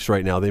against the Leafs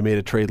right now, they made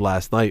a trade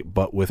last night,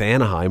 but with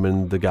Anaheim,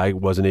 and the guy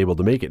wasn't able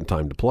to make it in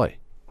time to play.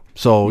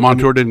 So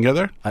Montour didn't get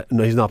there?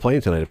 No, he's not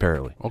playing tonight,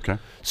 apparently. Okay.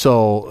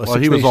 So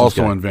he was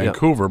also in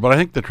Vancouver, but I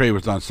think the trade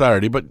was on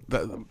Saturday. But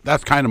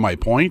that's kind of my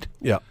point.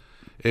 Yeah.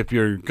 If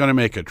you're going to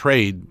make a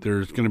trade,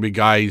 there's going to be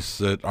guys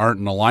that aren't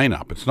in the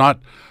lineup. It's not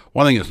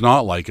one thing. It's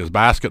not like is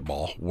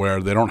basketball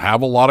where they don't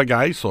have a lot of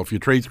guys. So if you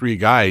trade 3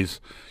 guys,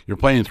 you're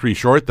playing 3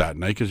 short that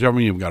night because you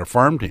haven't even got a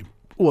farm team.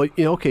 Well,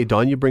 okay,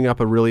 Don, you bring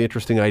up a really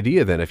interesting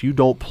idea. Then, if you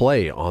don't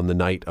play on the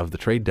night of the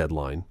trade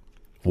deadline,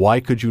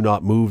 why could you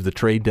not move the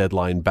trade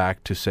deadline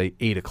back to say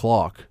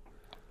 8:00,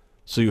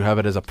 so you have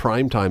it as a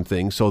primetime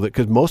thing? So that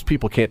because most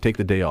people can't take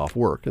the day off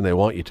work and they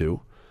want you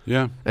to.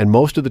 Yeah. And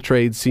most of the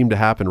trades seem to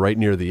happen right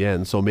near the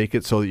end, so make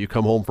it so that you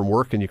come home from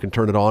work and you can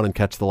turn it on and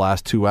catch the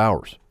last 2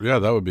 hours. Yeah,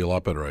 that would be a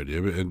lot better idea.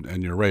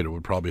 And you're right, it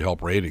would probably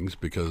help ratings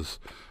because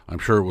I'm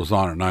sure it was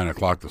on at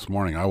 9:00 this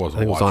morning. I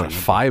wasn't watching it. I think it was on at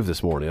 5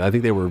 this morning. I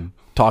think they were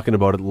talking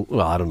about it.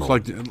 Well, I don't know.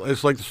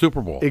 It's like the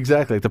Super Bowl.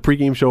 Exactly, like the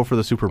pregame show for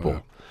the Super Bowl.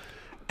 Yeah.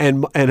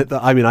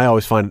 I mean, I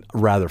always find it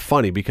rather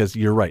funny because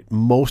you're right.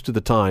 Most of the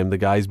time, the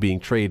guys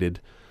being traded,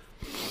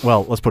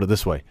 well, let's put it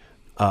this way.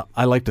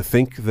 I like to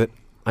think that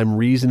I'm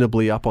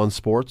reasonably up on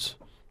sports.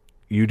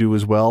 You do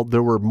as well.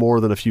 There were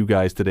more than a few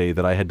guys today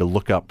that I had to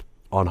look up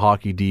on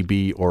Hockey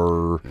DB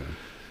or,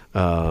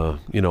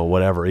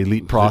 whatever,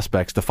 elite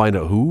prospects to find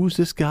out who's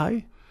this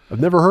guy.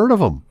 I've never heard of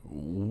him.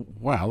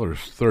 Well, there's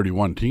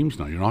 31 teams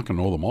now. You're not going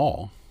to know them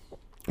all.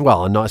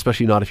 Well, and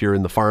especially not if you're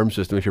in the farm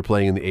system, if you're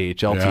playing in the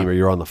AHL team or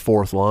you're on the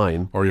 4th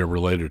line. Or you're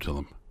related to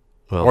them.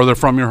 Well, or they're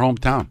from your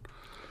hometown.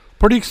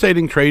 Pretty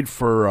exciting trade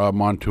for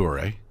Montour,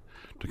 eh?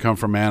 To come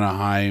from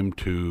Anaheim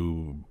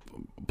to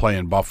play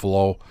in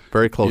Buffalo.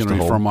 Very close to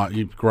home.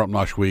 He grew up in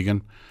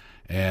Oswego.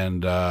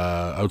 And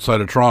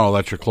outside of Toronto,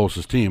 that's your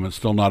closest team. It's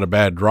still not a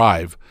bad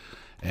drive.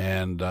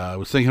 And I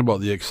was thinking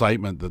about the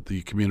excitement that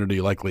the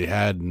community likely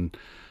had and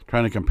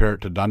trying to compare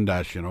it to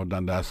Dundas.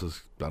 Dundas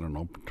is,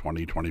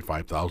 20,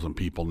 25,000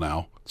 people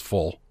now. It's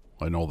full.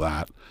 I know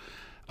that.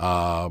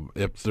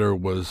 If there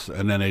was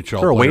an NHL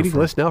is there a waiting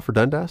list now for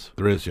Dundas?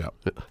 There is, yeah.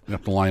 You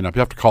have to line up. You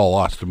have to call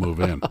us to move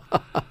in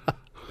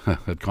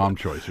at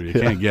ComChoice, or you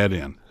can't get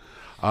in.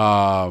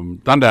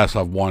 Dundas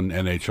have one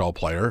NHL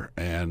player,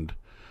 and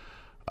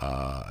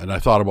I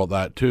thought about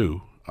that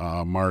too.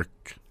 Mark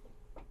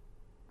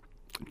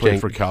played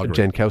for Calgary.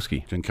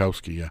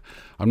 Jankowski, yeah.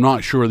 I'm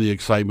not sure the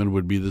excitement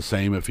would be the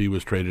same if he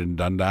was traded in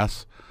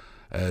Dundas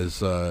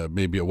as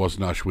maybe it was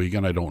in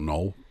Oswego. I don't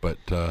know, but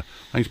I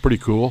think it's pretty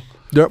cool.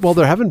 There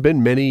haven't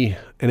been many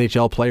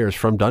NHL players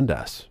from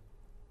Dundas.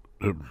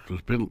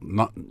 There's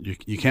been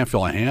you can't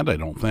fill a hand, I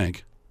don't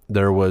think.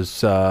 There was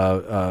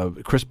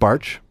Chris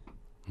Barch,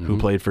 who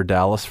played for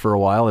Dallas for a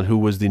while, and who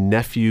was the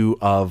nephew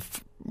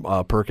of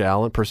Perce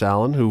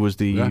Allen, who was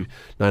the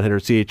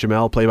 900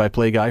 CHML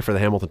play-by-play guy for the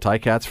Hamilton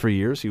Ticats for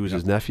years. He was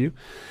his nephew.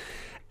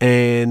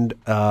 And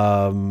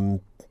who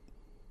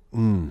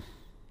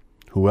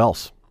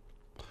else?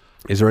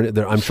 Is there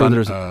any? I'm sure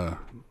there's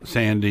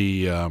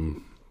Sandy.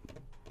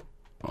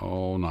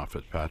 Not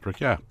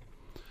Fitzpatrick. Yeah,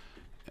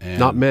 and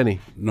not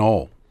many.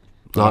 No,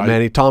 not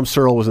many. Tom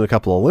Searle was in a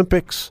couple of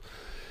Olympics,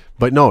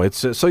 but no,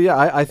 it's so. Yeah,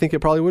 I think it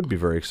probably would be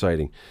very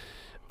exciting.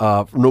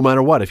 No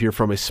matter what, if you're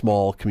from a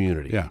small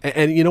community. Yeah.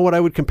 And you know what I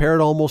would compare it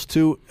almost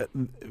to,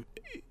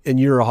 and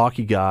you're a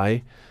hockey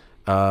guy,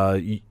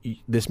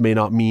 this may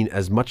not mean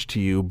as much to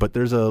you, but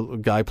there's a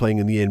guy playing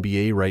in the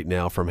NBA right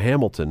now from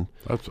Hamilton.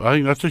 I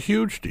think that's a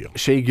huge deal.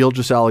 Shea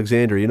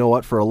Gilgeous-Alexander. You know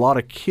what? For a lot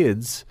of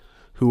kids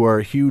who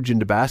are huge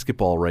into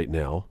basketball right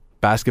now,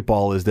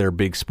 basketball is their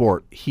big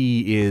sport.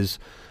 He is,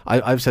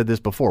 I've said this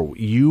before,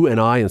 you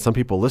and I and some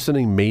people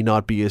listening may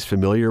not be as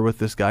familiar with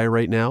this guy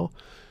right now.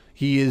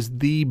 He is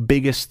the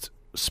biggest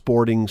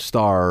sporting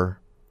star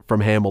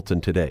from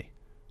Hamilton today.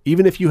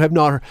 Even if you have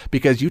not heard,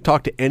 because you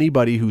talk to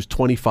anybody who's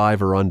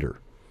 25 or under,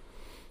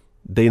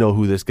 they know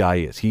who this guy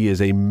is. He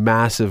is a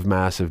massive,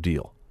 massive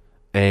deal.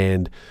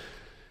 And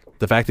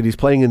the fact that he's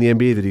playing in the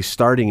NBA, that he's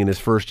starting in his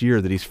first year,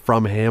 that he's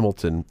from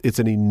Hamilton, it's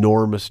an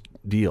enormous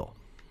deal.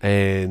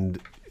 And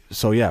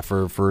so, yeah,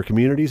 for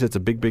communities, it's a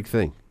big, big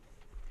thing.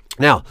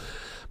 Now,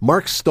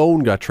 Mark Stone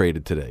got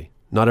traded today.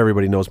 Not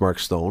everybody knows Mark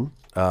Stone.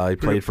 He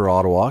played for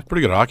Ottawa.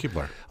 Pretty good hockey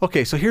player.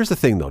 Okay, so here's the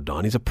thing, though,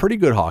 Don. He's a pretty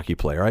good hockey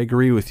player. I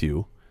agree with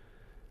you.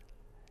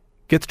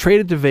 Gets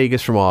traded to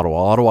Vegas from Ottawa.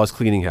 Ottawa's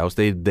cleaning house.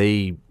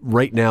 They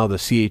right now, the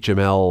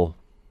CHML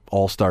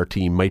All-Star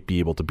team might be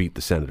able to beat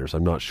the Senators.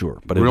 I'm not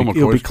sure. But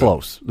it'll be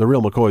close. The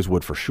Real McCoys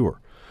would for sure.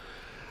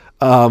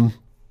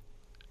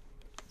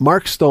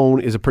 Mark Stone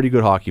is a pretty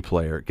good hockey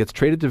player. Gets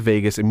traded to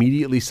Vegas,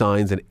 immediately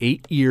signs an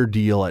 8-year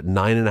deal at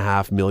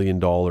 $9.5 million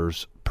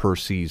per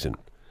season.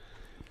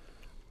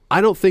 I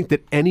don't think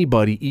that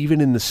anybody,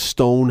 even in the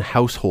Stone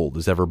household,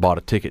 has ever bought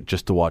a ticket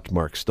just to watch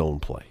Mark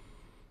Stone play.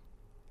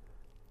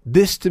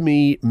 This, to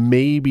me,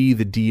 may be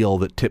the deal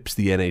that tips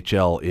the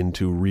NHL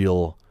into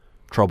real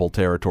trouble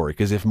territory.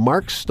 Because if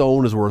Mark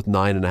Stone is worth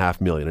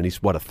 $9.5 million, and he's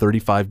a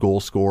 35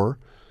 goal scorer,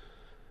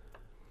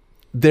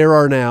 there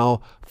are now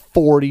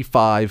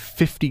 45,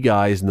 50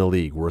 guys in the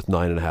league worth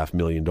 $9.5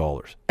 million.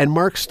 And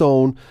Mark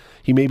Stone,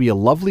 he may be a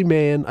lovely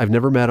man. I've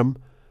never met him.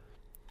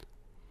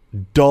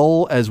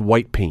 Dull as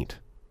white paint.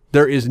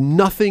 There is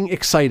nothing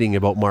exciting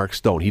about Mark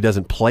Stone. He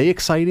doesn't play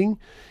exciting.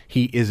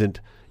 He isn't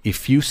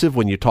effusive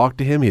when you talk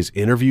to him. His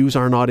interviews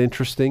are not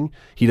interesting.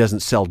 He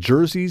doesn't sell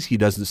jerseys. He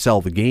doesn't sell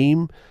the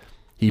game.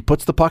 He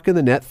puts the puck in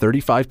the net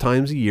 35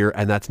 times a year,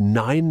 and that's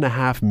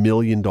 $9.5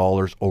 million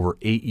over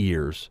 8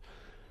 years.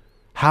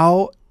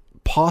 How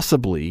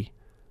possibly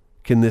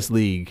can this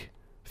league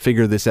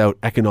figure this out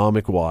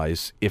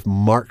economic-wise if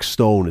Mark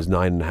Stone is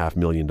 $9.5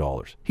 million?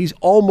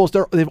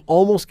 They've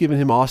almost given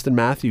him Austin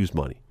Matthews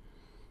money.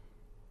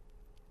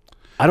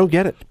 I don't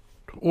get it.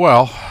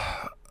 Well,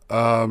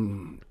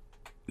 John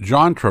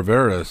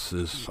Tavares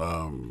is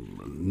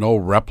no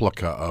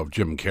replica of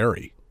Jim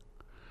Carrey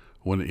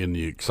when in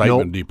the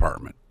excitement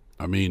department.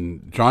 I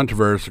mean, John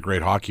Tavares is a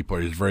great hockey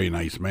player. He's a very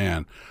nice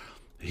man.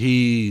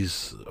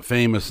 He's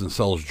famous and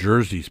sells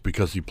jerseys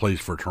because he plays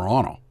for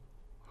Toronto.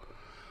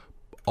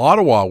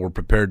 Ottawa were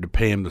prepared to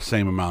pay him the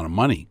same amount of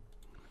money.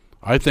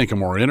 I think a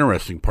more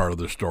interesting part of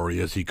the story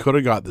is he could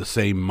have got the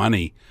same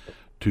money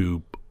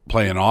to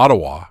play in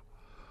Ottawa,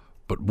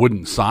 but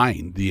wouldn't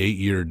sign the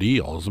 8-year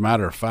deal. As a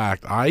matter of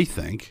fact, I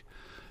think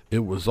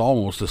it was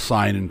almost a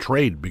sign and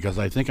trade, because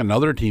I think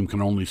another team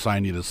can only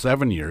sign you to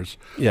 7 years.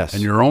 Yes.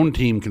 And your own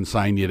team can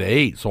sign you to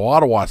 8. So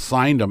Ottawa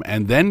signed him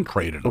and then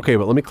traded him. Okay,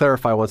 but let me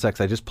clarify one sec.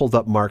 I just pulled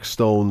up Mark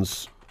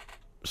Stone's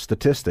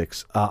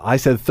statistics. I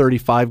said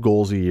 35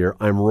 goals a year.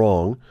 I'm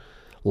wrong.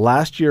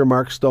 Last year,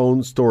 Mark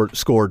Stone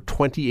scored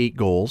 28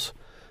 goals.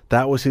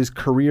 That was his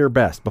career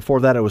best. Before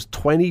that, it was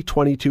 20,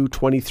 22,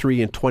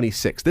 23, and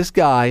 26. This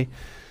guy,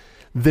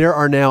 there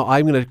are now,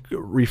 I'm going to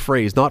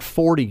rephrase, not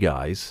 40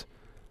 guys.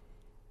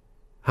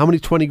 How many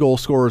 20-goal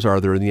scorers are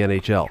there in the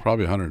NHL?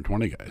 Probably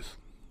 120 guys.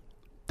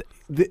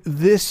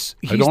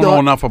 I don't know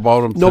enough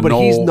about him to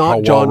know he's not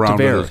how John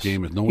well-rounded Tavares. his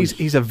game is. No,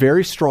 he's a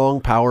very strong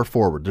power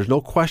forward. There's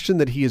no question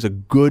that he is a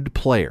good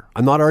player.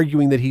 I'm not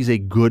arguing that he's a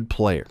good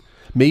player.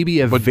 Maybe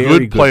a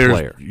very good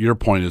player. Your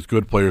point is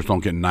good players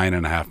don't get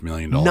 $9.5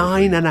 million.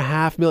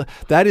 $9.5 million.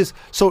 That is,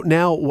 so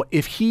now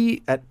if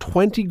he, at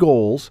 20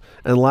 goals,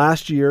 and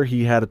last year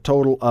he had a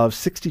total of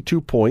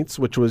 62 points,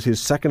 which was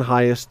his second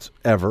highest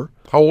ever.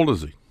 How old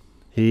is he?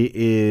 He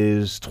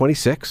is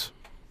 26,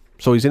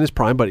 so he's in his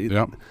prime. But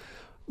Yep.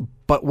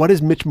 But what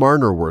is Mitch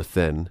Marner worth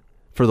then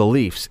for the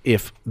Leafs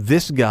if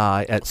this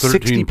guy at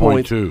 60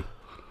 points?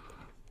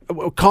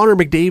 13.2. Connor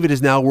McDavid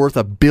is now worth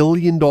 $1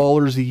 billion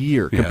a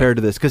year compared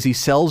to this, because he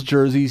sells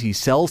jerseys, he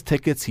sells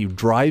tickets, he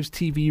drives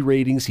TV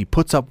ratings, he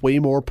puts up way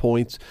more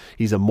points.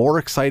 He's a more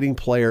exciting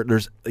player.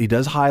 He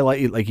does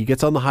highlight, like he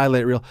gets on the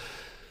highlight reel.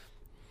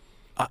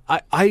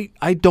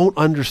 I don't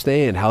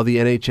understand how the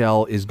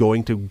NHL is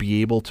going to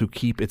be able to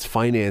keep its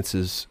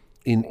finances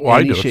in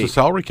any shape. It's a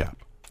salary cap.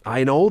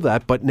 I know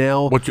that, but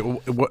now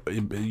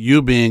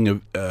you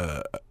being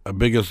the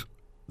biggest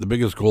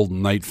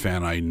Golden Knight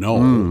fan I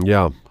know.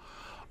 Yeah.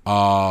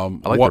 I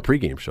like their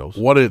pregame shows.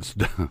 What it's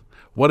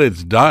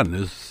done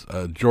is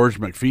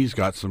George McPhee's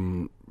got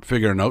some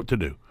figuring out to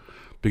do,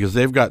 because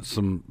they've got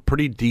some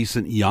pretty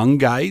decent young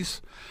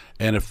guys,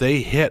 and if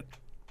they hit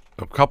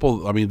a couple,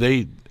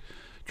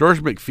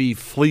 George McPhee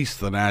fleeced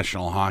the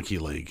National Hockey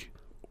League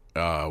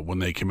when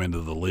they came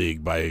into the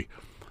league by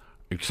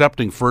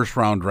accepting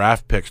first-round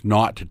draft picks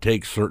not to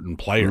take certain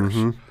players.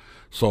 Mm-hmm.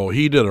 So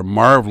he did a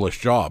marvelous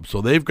job.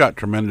 So they've got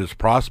tremendous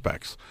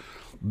prospects.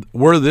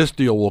 Where this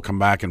deal will come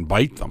back and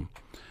bite them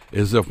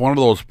is if one of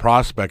those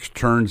prospects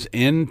turns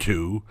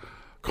into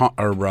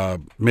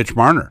Mitch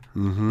Marner.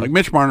 Mm-hmm. Like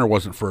Mitch Marner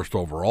wasn't first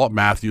overall.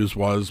 Matthews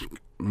was.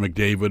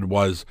 McDavid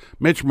was.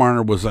 Mitch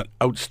Marner was an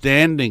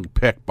outstanding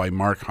pick by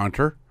Mark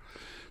Hunter.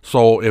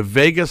 So if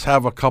Vegas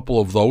have a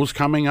couple of those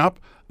coming up,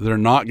 they're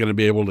not going to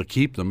be able to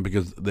keep them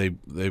because they've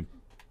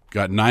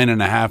got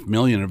 $9.5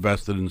 million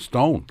invested in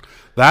Stone.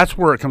 That's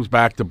where it comes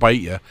back to bite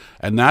you,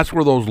 and that's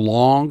where those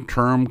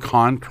long-term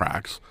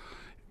contracts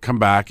come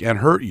back and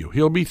hurt you.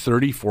 He'll be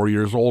 34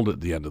 years old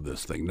at the end of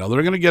this thing. Now,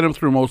 they're going to get him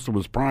through most of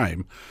his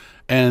prime.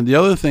 And the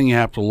other thing you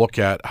have to look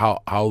at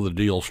how the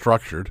deal's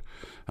structured,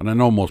 and I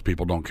know most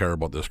people don't care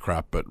about this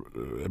crap, but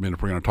if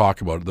we're going to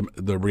talk about it,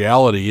 the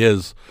reality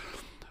is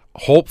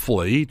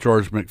hopefully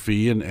George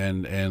McPhee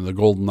and the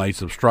Golden Knights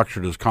have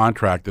structured his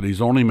contract that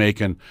he's only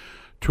making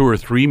 $2 or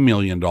 $3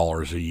 million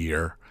a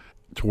year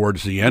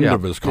towards the end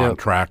of his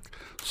contract,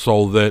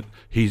 so that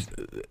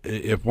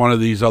if one of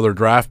these other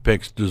draft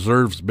picks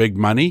deserves big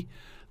money,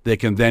 they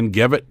can then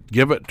give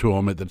it to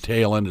him at the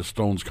tail end of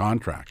Stone's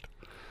contract.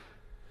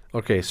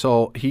 Okay,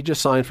 so he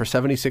just signed for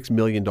 $76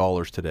 million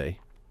today.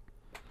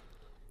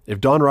 If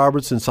Don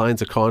Robertson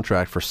signs a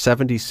contract for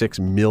 $76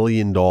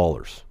 million,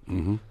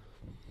 mm-hmm.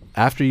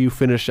 after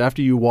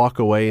you walk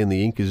away and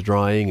the ink is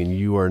drying and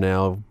you are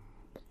now,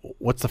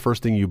 what's the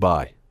first thing you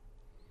buy?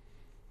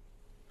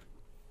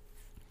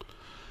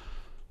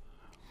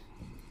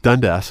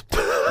 Dundas.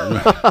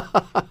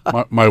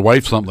 my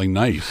wife something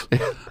nice.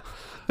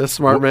 A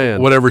smart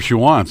man. Whatever she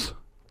wants.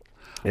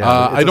 Yeah,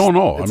 I don't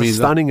know. It's a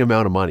stunning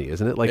amount of money,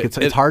 isn't it? Like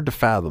it's hard to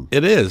fathom.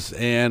 It is,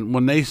 and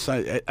when they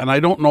say, and I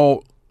don't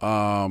know.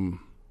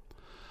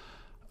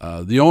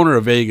 The owner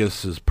of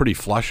Vegas is pretty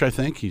flush. I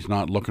think he's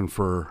not looking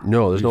for.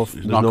 No, the's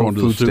he's not going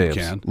to the soup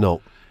can.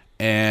 No,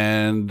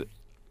 and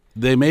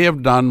they may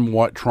have done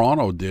what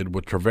Toronto did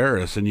with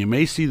Tavares, and you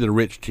may see the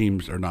rich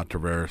teams, or not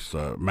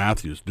Tavares,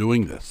 Matthews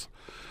doing this.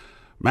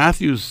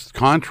 Matthews'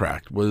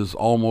 contract was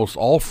almost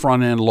all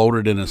front end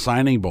loaded in a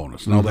signing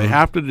bonus. Now they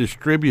have to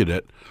distribute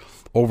it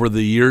over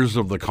the years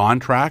of the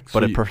contract.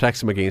 But it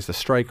protects him against a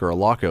strike or a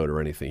lockout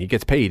or anything. He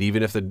gets paid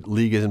even if the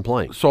league isn't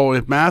playing. So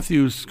if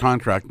Matthews'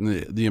 contract,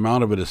 and the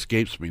amount of it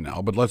escapes me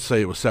now, but let's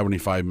say it was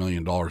 $75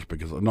 million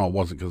because it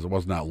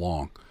wasn't that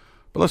long.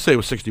 But let's say it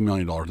was $60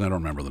 million, and I don't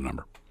remember the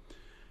number.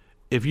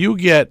 If you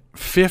get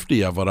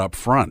 50 of it up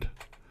front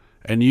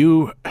and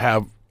you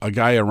have a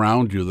guy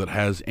around you that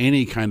has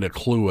any kind of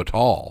clue at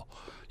all,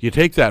 you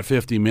take that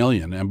 $50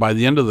 million, and by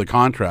the end of the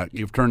contract,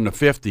 you've turned the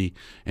 50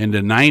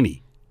 into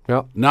 90.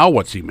 Yeah. Now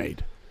what's he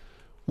made?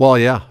 Well,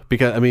 yeah,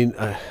 because I mean,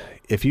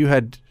 if you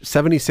had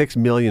 $76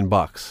 million,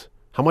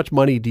 how much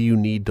money do you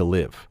need to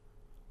live?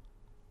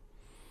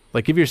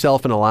 Like, give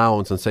yourself an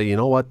allowance and say, you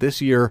know what,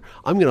 this year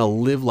I'm going to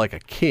live like a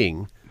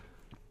king.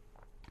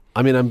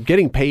 I mean, I'm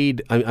getting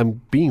paid,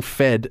 I'm being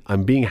fed,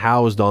 I'm being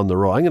housed on the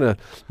road. I'm going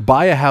to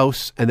buy a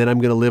house and then I'm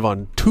going to live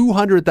on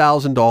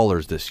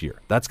 $200,000 this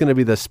year. That's going to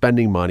be the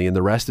spending money, and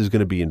the rest is going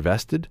to be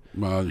invested.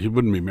 Well, he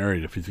wouldn't be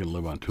married if he's going to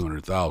live on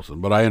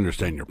 $200,000. But I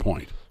understand your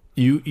point.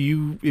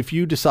 If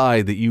you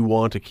decide that you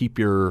want to keep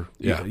your,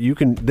 you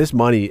can, this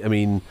money, I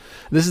mean,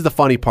 this is the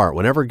funny part.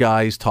 Whenever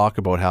guys talk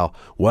about how,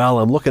 well,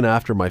 I'm looking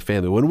after my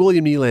family. When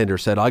William Nylander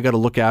said, I got to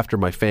look after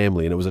my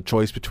family, and it was a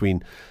choice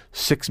between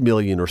 $6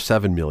 million or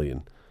 $7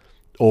 million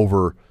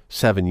over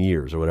 7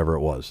 years or whatever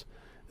it was.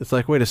 It's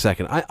like, wait a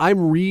second.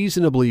 I'm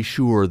reasonably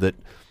sure that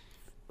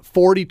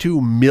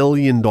 $42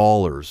 million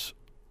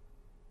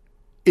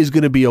is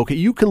going to be okay.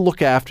 You can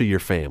look after your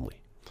family.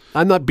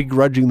 I'm not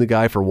begrudging the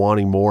guy for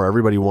wanting more.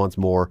 Everybody wants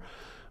more.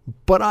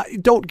 But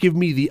don't give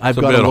me the I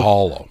got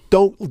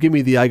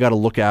to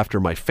look after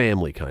my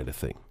family kind of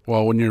thing.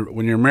 Well, when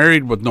you're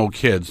married with no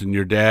kids and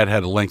your dad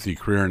had a lengthy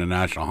career in the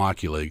National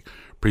Hockey League,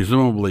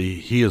 presumably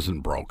he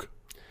isn't broke.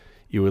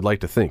 You would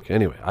like to think.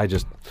 Anyway,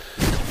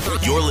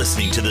 You're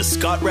listening to the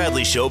Scott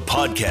Radley Show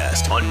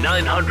podcast on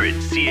 900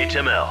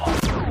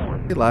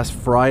 CHML. Last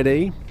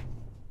Friday,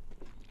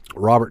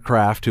 Robert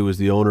Kraft, who is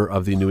the owner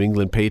of the New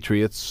England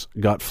Patriots,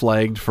 got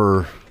flagged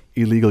for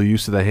illegal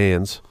use of the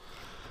hands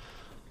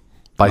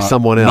by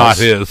someone else.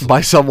 Not his.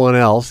 By someone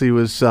else. He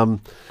was,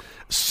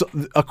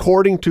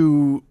 according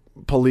to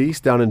police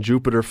down in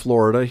Jupiter,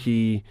 Florida,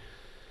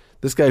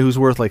 this guy who's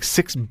worth like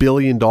 $6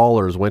 billion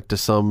went to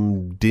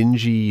some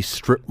dingy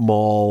strip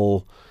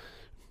mall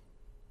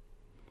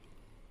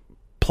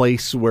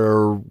place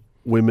where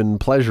women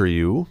pleasure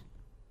you.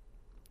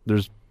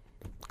 There's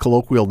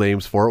colloquial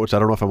names for it, which I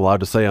don't know if I'm allowed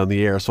to say on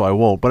the air, so I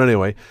won't. But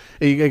anyway,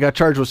 he got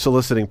charged with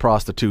soliciting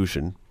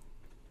prostitution.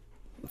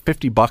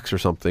 $50 or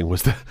something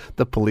was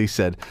the police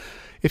said.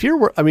 If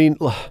you're, I mean,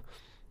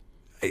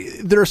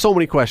 there are so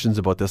many questions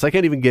about this. I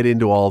can't even get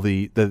into all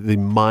the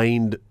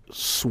mind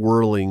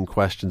swirling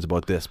questions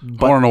about this.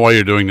 But, I want to know why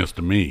you're doing this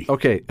to me.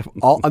 Okay,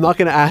 I'm not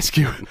going to ask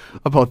you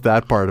about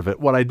that part of it.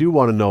 What I do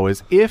want to know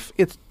is if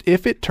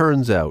it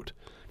turns out,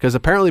 because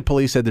apparently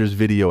police said there's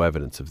video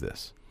evidence of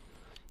this.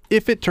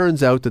 If it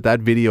turns out that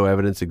video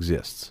evidence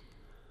exists,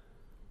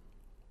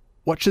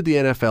 what should the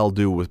NFL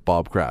do with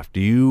Bob Kraft? Do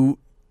you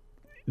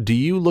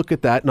look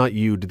at that? Not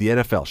you, the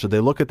NFL. Should they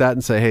look at that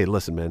and say, hey,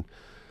 listen, man,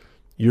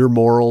 your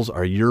morals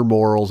are your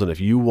morals, and if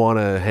you want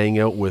to hang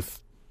out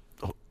with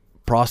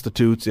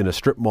prostitutes in a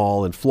strip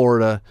mall in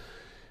Florida,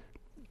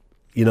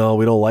 we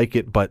don't like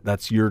it, but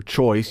that's your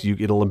choice.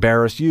 It'll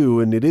embarrass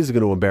you, and it is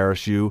going to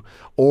embarrass you.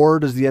 Or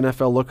does the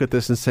NFL look at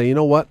this and say, you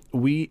know what,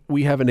 we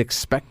have an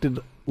expected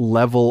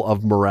level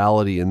of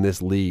morality in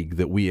this league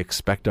that we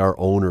expect our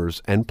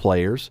owners and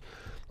players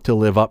to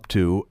live up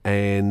to,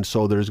 and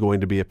so there's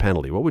going to be a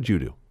penalty. What would you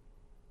do?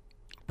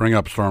 Bring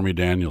up Stormy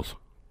Daniels.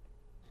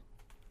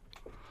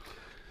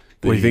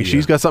 Do you think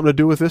she's got something to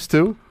do with this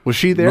too? Was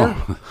she there?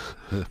 No.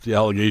 If the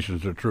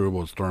allegations are true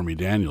about Stormy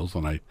Daniels,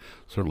 and I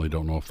certainly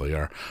don't know if they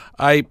are.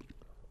 I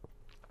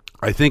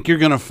think you're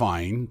going to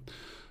find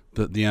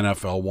that the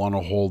NFL want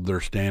to hold their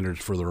standards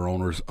for their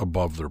owners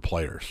above their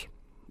players,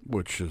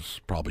 which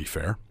is probably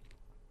fair.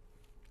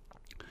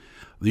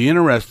 The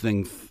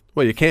interesting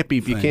you can't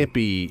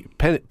be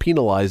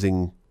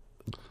penalizing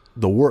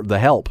the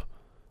help,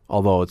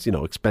 although it's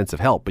expensive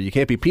help. But you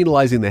can't be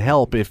penalizing the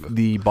help if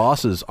the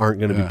bosses aren't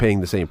going to be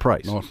paying the same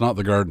price. No, it's not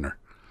the gardener.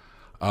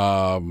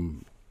 I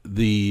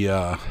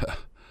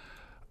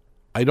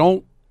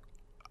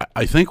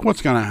think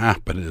what's going to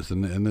happen is,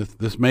 and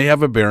this may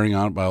have a bearing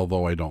on it,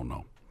 although I don't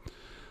know,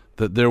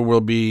 that there will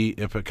be,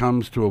 if it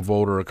comes to a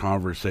vote or a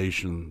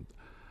conversation,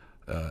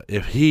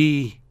 if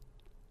he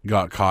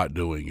got caught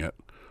doing it,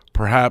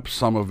 perhaps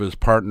some of his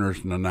partners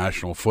in the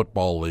National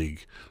Football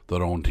League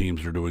that own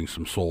teams are doing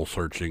some soul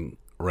searching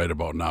right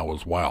about now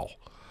as well.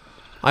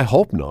 I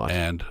hope not.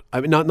 And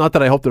I mean, not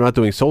that I hope they're not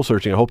doing soul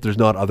searching. I hope there's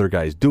not other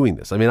guys doing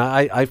this. I mean,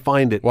 I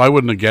find it. Well, I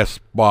wouldn't have guessed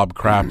Bob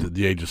Kraft at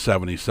the age of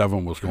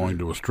 77 was going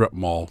to a strip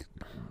mall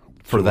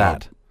for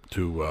that.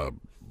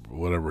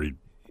 Whatever he.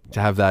 To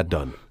have that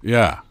done.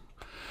 Yeah.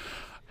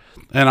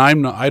 And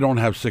I don't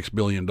have $6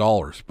 billion,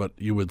 but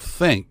you would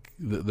think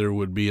that there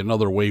would be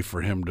another way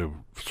for him to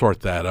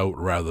sort that out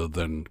rather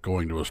than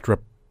going to a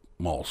strip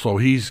mall. So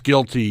he's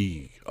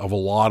guilty of a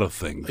lot of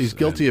things. He's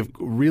guilty of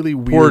really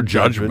weird poor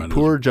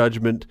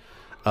judgment,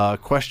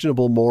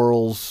 questionable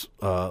morals.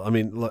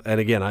 And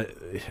again,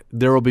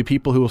 there will be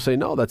people who will say,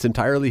 no, that's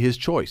entirely his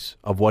choice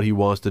of what he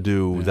wants to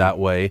do that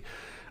way.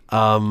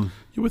 You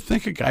would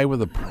think a guy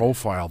with a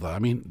profile that,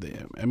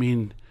 I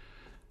mean,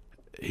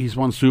 he's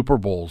won Super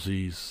Bowls.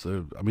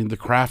 The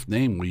Kraft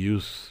name, we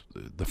use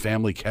the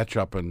family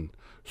ketchup and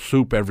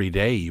soup every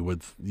day. You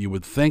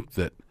would think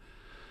that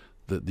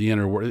the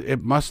inner world,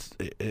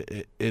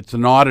 it's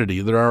an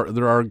oddity. There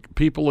are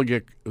people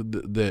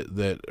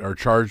that are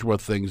charged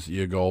with things that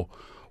you go,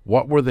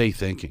 what were they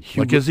thinking?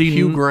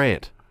 Hugh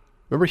Grant.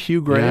 Remember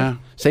Hugh Grant? Yeah.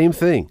 Same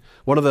thing.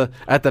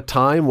 At the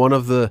time,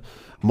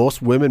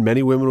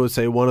 many women would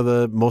say one of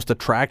the most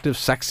attractive,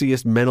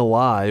 sexiest men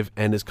alive,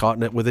 and is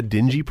caught with a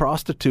dingy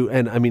prostitute.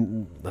 And I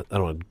mean, I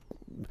don't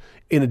know,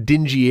 in a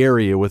dingy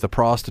area with a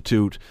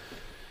prostitute.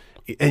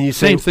 And you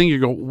say, same thing. You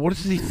go, what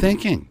is he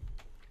thinking?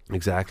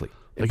 Exactly.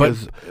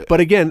 But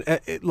again,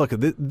 look,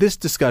 this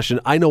discussion,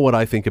 I know what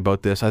I think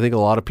about this. I think a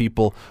lot of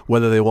people,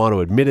 whether they want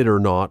to admit it or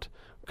not,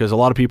 because a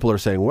lot of people are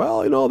saying,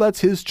 well, that's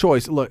his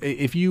choice. Look,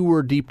 if you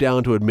were deep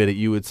down to admit it,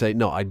 you would say,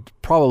 no,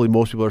 probably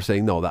most people are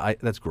saying, no,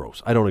 that's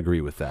gross. I don't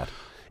agree with that.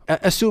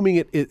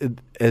 Assuming it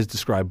as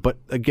described. But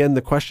again,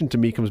 the question to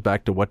me comes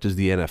back to, what does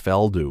the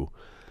NFL do?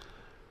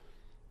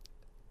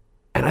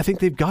 And I think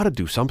they've got to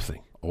do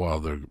something.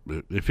 Well,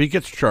 if he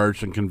gets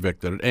charged and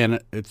convicted, and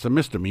it's a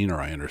misdemeanor,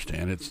 I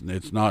understand.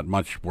 It's not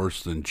much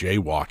worse than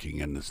jaywalking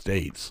in the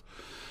States.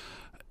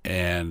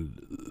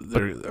 And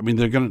are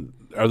they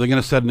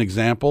going to set an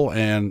example?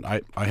 And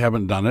I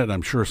haven't done it.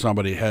 I'm sure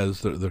somebody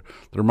has.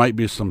 There might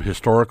be some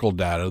historical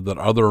data that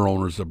other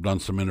owners have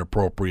done some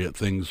inappropriate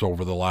things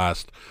over the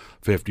last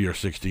 50 or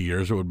 60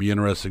 years. It would be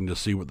interesting to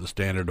see what the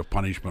standard of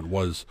punishment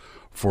was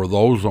for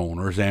those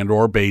owners and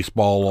or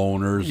baseball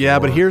owners. Yeah,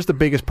 but here's the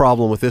biggest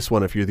problem with this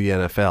one if you're the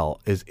NFL,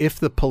 is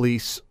if the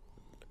police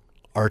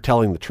are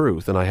telling the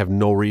truth, and I have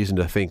no reason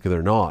to think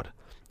they're not,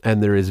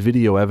 and there is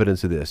video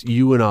evidence of this,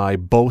 you and I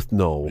both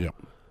know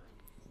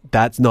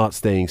that's not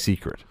staying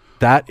secret.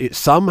 That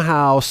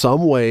somehow,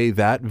 some way,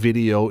 that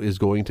video is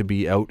going to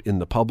be out in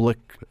the public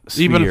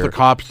sphere. Even if the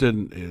cops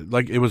didn't,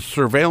 it was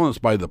surveillance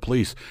by the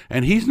police,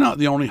 and he's not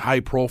the only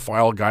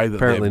high-profile guy that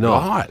Apparently they've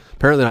not. got.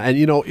 Apparently not. And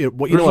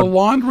there's a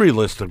laundry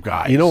list of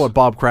guys. You know what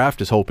Bob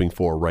Kraft is hoping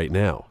for right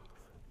now?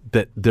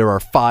 That there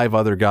are 5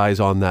 other guys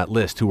on that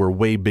list who are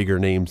way bigger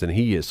names than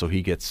he is, so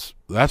he gets...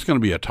 That's going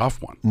to be a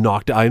tough one.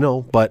 Knocked. I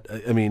know, but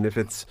I mean, if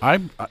it's...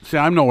 I'm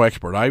no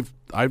expert.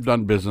 I've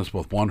done business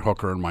with one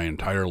hooker in my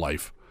entire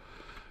life.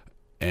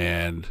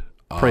 And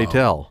pray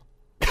tell.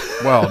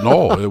 Well,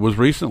 no, it was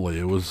recently.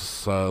 It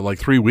was like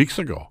 3 weeks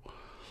ago.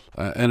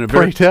 And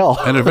pray tell.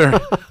 and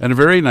a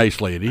very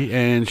nice lady,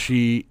 and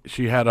she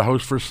had a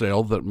house for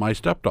sale that my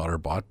stepdaughter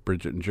bought.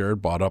 Bridget and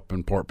Jared bought up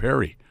in Port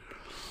Perry,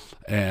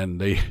 and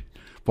they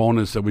phoned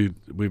and said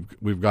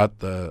we've got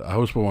a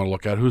house we want to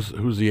look at.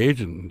 Who's the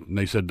agent? And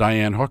they said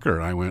Diane Hooker,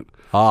 and I went,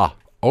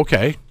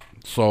 okay.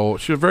 So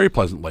she's a very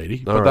pleasant lady,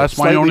 but that's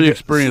my only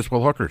experience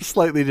with hookers.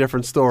 Slightly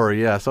different story,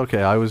 yes. Okay,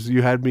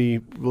 you had me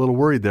a little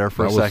worried there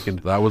for a second.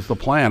 That was the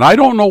plan. I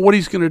don't know what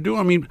he's going to do.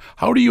 I mean,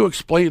 how do you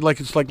explain?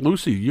 It's like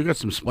Lucy. You got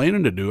some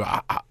explaining to do.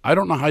 I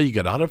don't know how you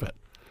get out of it.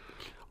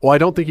 Well, I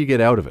don't think you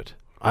get out of it.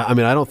 I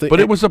mean, I don't think.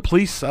 But it was a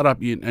police setup,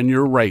 and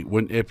you're right.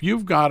 If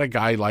you've got a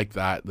guy like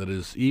that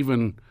is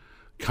even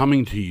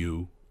coming to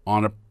you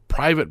on a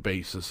private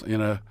basis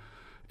in a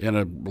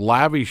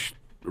lavish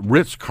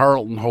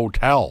Ritz-Carlton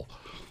hotel.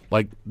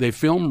 Like they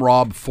filmed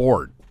Rob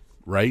Ford,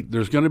 right?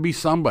 There's going to be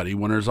somebody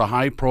when there's a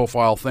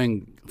high-profile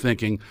thing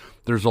thinking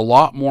there's a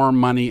lot more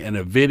money in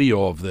a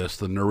video of this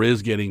than there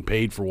is getting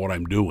paid for what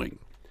I'm doing.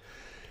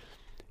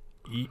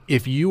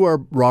 If you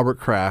are Robert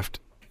Kraft,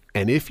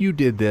 and if you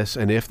did this,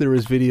 and if there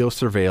is video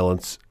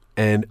surveillance,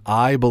 and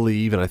I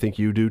believe, and I think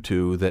you do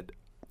too, that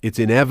it's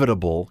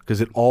inevitable,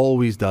 because it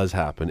always does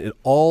happen. It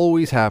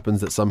always happens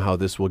that somehow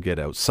this will get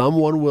out.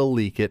 Someone will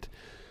leak it.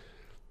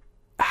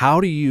 How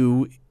do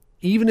you...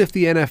 Even if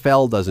the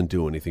NFL doesn't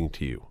do anything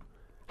to you,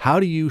 how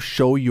do you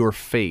show your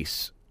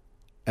face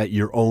at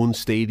your own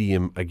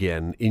stadium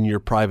again in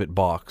your private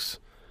box,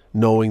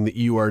 knowing that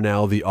you are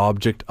now the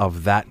object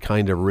of that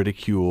kind of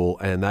ridicule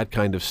and that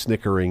kind of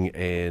snickering?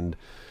 And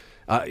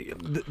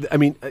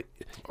even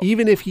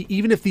if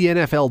the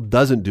NFL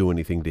doesn't do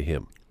anything to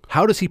him,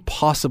 how does he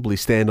possibly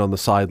stand on the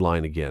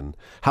sideline again?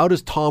 How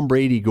does Tom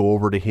Brady go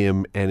over to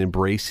him and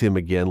embrace him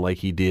again like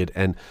he did?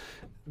 And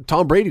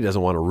Tom Brady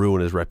doesn't want to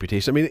ruin his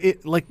reputation. I mean,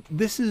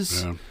 this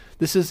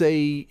This is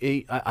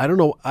I don't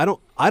know. I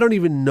don't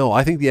even know.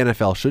 I think the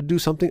NFL should do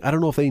something. I don't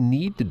know if they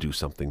need to do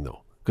something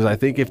though, because I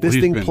think if this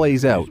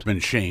plays out, he's been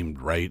shamed,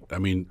 right? I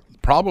mean,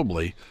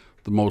 probably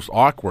the most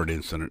awkward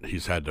incident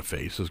he's had to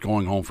face is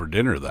going home for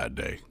dinner that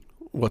day.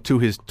 Well, to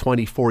his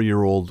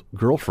 24-year-old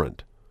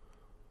girlfriend,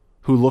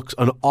 who looks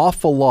an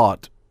awful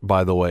lot,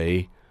 by the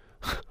way.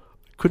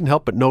 Couldn't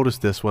help but notice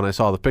this when I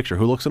saw the picture.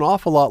 Who looks an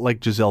awful lot like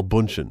Gisele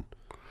Bündchen.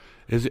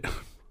 Is it?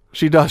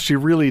 She does. She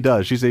really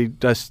does. She's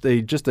just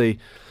a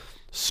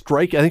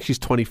strike. I think she's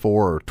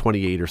 24 or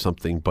 28 or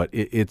something. But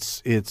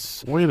it's.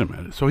 Wait a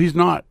minute. So he's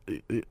not.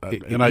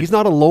 He's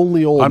not a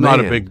lonely old man. I'm not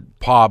a big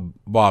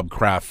Bob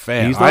Kraft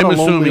fan. I'm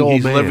assuming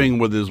he's living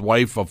with his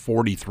wife of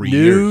 43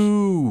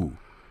 years.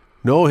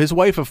 No, his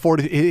wife of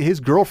 40. His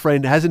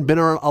girlfriend hasn't been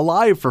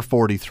alive for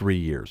 43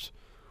 years.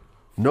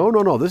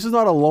 No. This is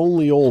not a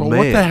lonely old man.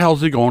 What the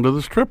hell's he going to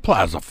the strip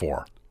plaza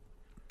for?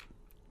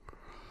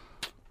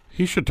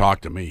 He should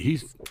talk to me.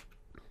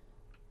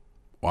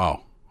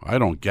 Wow. I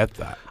don't get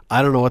that.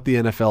 I don't know what the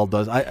NFL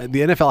does.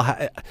 The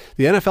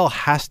NFL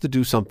has to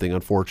do something,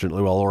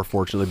 unfortunately, or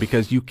fortunately,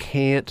 because you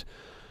can't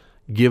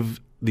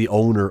give the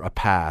owner a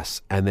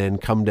pass and then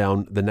come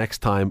down the next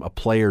time a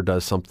player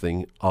does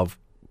something of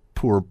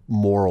poor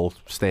moral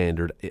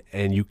standard,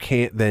 and you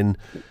can't then.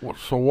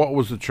 So what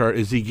was the charge?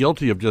 Is he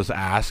guilty of just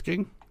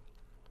asking?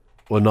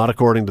 Well, not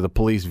according to the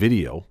police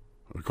video.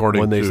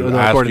 According to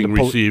asking,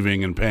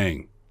 receiving, and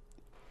paying.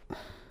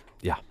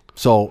 Yeah.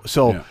 So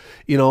yeah.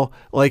 You know,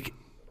 like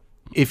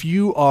if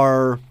you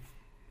are,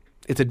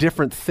 it's a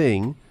different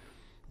thing.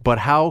 But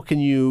how can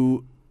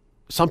you?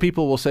 Some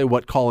people will say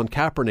what Colin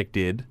Kaepernick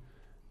did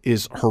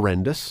is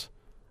horrendous.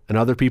 And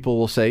other people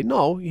will say,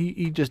 no,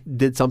 he just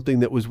did something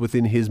that was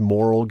within his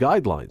moral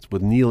guidelines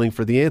with kneeling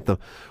for the anthem.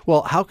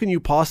 Well, how can you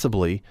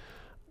possibly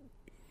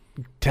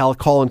tell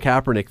Colin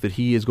Kaepernick that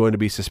he is going to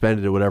be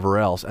suspended or whatever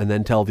else, and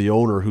then tell the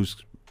owner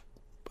who's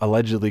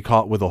allegedly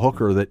caught with a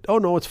hooker that, oh,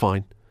 no, it's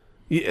fine?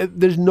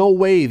 There's no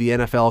way the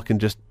NFL can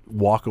just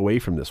walk away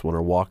from this one or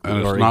ignore this. And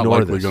it's not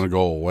likely going to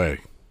go away.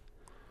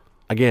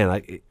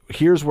 Again,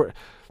 here's where...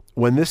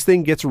 When this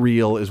thing gets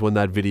real is when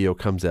that video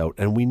comes out,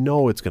 and we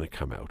know it's going to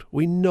come out.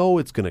 We know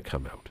it's going to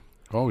come out.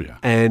 Oh, yeah.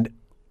 And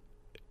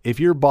if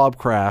you're Bob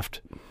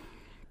Kraft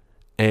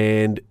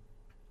and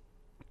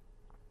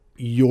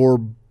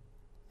your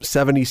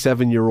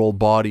 77-year-old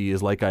body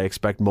is like I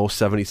expect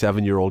most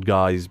 77-year-old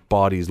guys'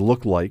 bodies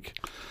look like.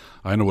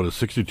 I know what a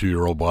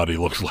 62-year-old body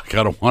looks like.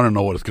 I don't want to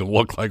know what it's going to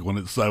look like when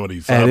it's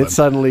 77. And it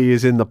suddenly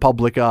is in the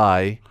public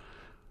eye.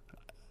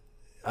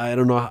 I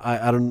don't know.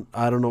 I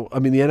don't know. I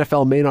mean, the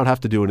NFL may not have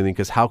to do anything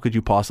because how could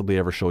you possibly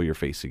ever show your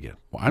face again?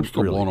 Well, I'm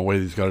still blown away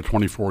that he's got a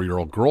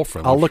 24-year-old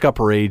girlfriend. I'll look up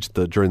her age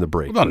during the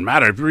break. It doesn't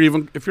matter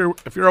if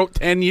you're out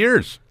 10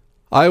 years.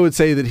 I would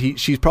say that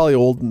she's probably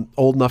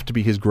old enough to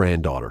be his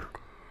granddaughter.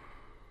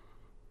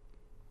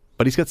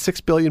 But he's got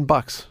 $6 billion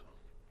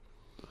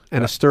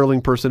and a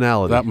sterling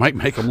personality. That might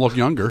make him look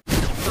younger.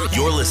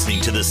 You're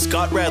listening to the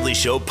Scott Radley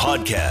Show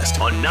podcast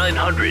on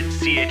 900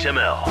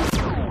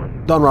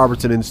 CHML. Don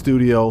Robertson in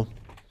studio.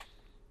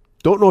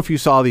 Don't know if you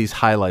saw these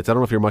highlights. I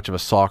don't know if you're much of a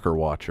soccer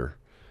watcher.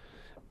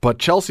 But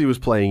Chelsea was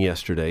playing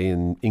yesterday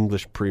in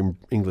English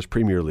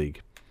Premier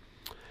League.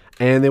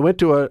 And they went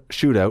to a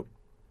shootout.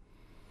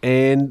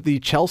 And the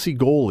Chelsea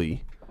goalie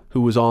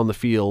who was on the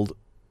field,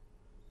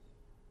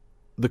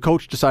 the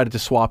coach decided to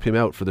swap him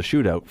out for the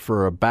shootout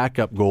for a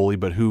backup goalie,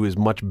 but who is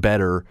much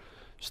better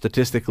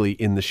statistically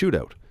in the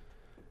shootout.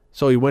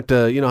 So he went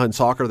to, in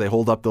soccer, they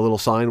hold up the little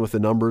sign with the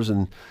numbers,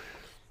 and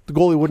the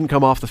goalie wouldn't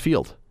come off the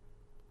field.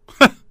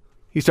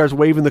 He starts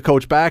waving the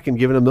coach back and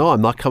giving him, no,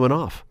 I'm not coming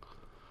off.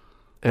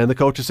 And the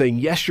coach is saying,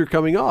 yes, you're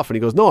coming off. And he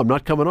goes, no, I'm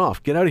not coming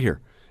off. Get out of here.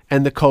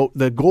 And the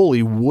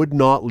goalie would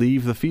not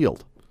leave the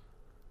field.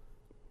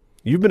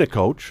 You've been a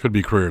coach. Could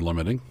be career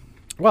limiting.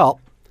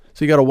 Well,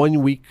 so you got a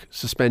 1-week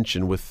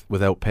suspension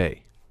without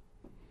pay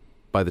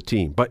by the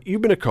team. But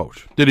you've been a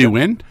coach. Did he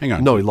win? Hang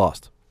on. No, he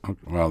lost.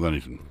 Well, then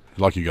he's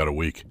lucky he got a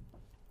week.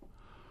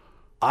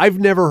 I've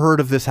never heard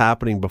of this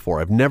happening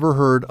before. I've never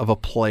heard of a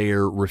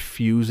player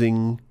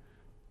refusing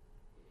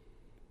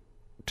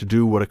to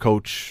do what a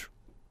coach,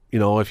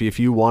 if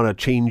you want to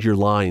change your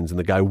lines and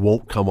the guy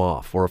won't come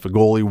off, or if a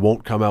goalie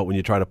won't come out when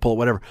you try to pull it,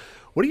 whatever.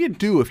 What do you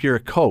do if you're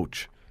a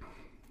coach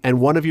and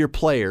one of your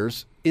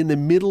players in the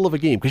middle of a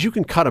game, because you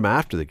can cut him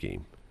after the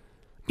game,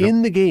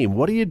 in the game,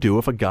 what do you do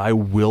if a guy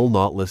will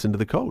not listen to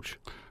the coach?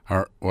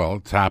 Well,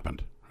 it's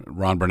happened.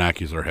 Ron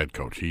Bernanke's our head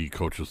coach. He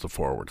coaches the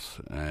forwards.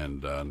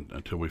 And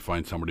until we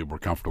find somebody we're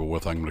comfortable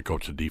with, I'm going to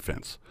coach the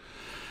defense.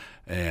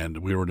 And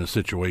we were in a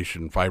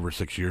situation 5 or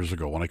 6 years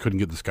ago when I couldn't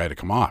get this guy to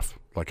come off.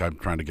 Like, I'm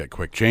trying to get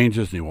quick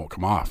changes, and he won't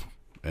come off.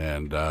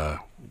 And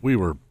we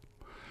were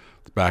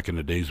back in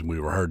the days when we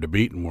were hard to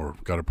beat,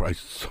 and got a price.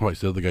 So I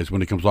said to the guys,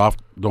 when he comes off,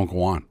 don't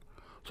go on.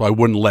 So I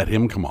wouldn't let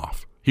him come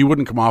off. He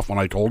wouldn't come off when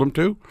I told him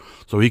to.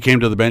 So he came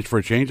to the bench for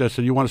a change. I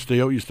said, you want to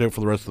stay out? You stay out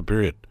for the rest of the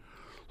period.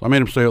 So I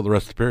made him stay out the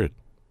rest of the period.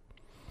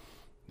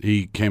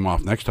 He came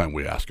off next time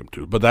we asked him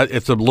to. But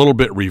it's a little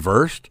bit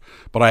reversed.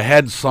 But I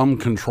had some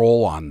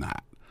control on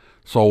that.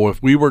 So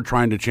if we were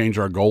trying to change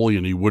our goalie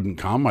and he wouldn't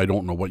come, I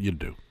don't know what you'd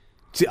do.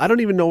 See, I don't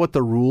even know what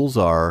the rules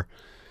are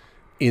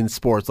in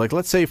sports. Like,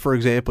 let's say, for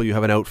example, you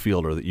have an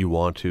outfielder that you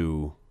want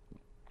to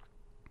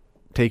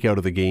take out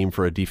of the game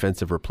for a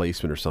defensive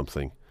replacement or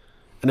something.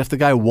 And if the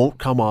guy won't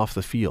come off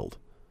the field,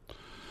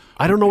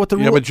 I don't know what the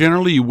rule. Yeah, but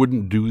generally you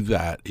wouldn't do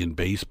that in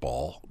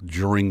baseball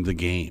during the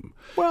game.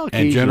 Well,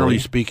 and generally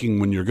speaking,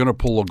 when you're going to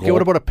pull a goal. Okay,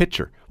 what about a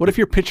pitcher? What if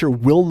your pitcher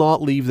will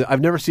not leave?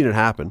 I've never seen it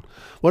happen.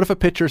 What if a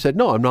pitcher said,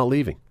 "No, I'm not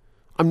leaving.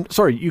 I'm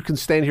sorry, you can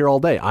stand here all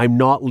day. I'm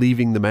not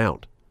leaving the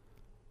mound."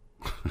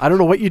 I don't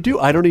know what you do.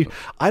 I don't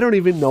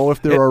even know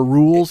if there are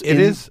rules.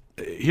 Here's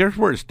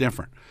where it's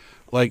different.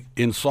 Like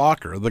in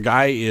soccer, the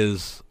guy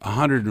is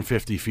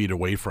 150 feet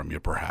away from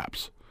you,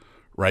 perhaps,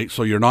 right?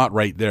 So you're not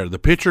right there. The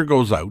pitcher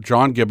goes out.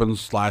 John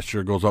Gibbons last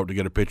year goes out to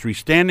get a pitcher. He's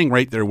standing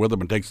right there with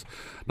him and takes.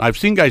 Now, I've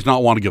seen guys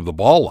not want to give the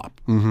ball up,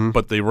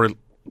 but they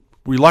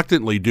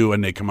reluctantly do,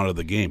 and they come out of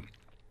the game.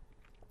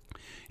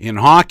 In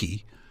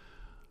hockey,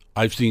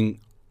 I've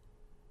seen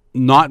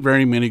not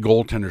very many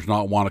goaltenders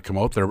not want to come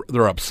out.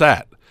 They're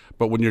upset.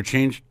 But when you're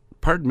changing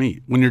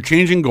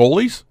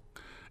goalies,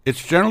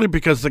 it's generally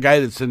because the guy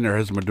that's in there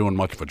hasn't been doing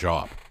much of a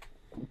job.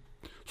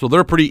 So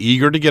they're pretty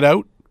eager to get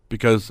out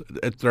because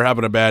they're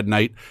having a bad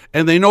night,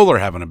 and they know they're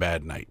having a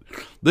bad night.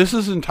 This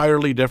is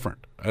entirely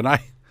different, and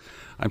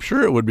I'm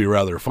sure it would be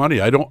rather funny.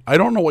 I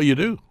don't know what you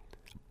do.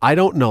 I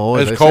don't know.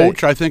 As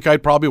coach, I think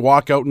I'd probably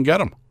walk out and get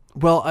him.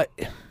 Well,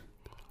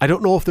 I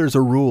don't know if there's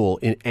a rule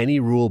in any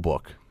rule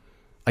book.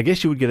 I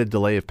guess you would get a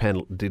delay of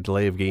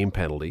game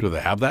penalty. Do they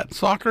have that in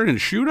soccer in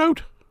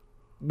shootout?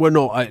 Well,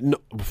 no, I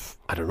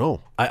don't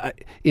know.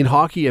 In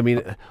hockey, I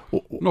mean,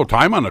 no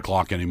time on the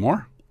clock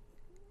anymore.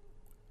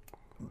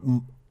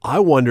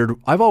 I've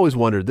always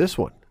wondered this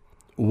one.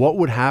 What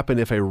would happen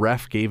if a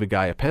ref gave a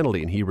guy a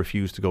penalty and he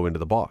refused to go into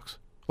the box?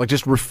 Like,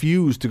 just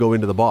refused to go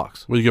into the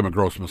box. Well, you give him a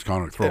gross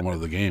misconduct, throw him out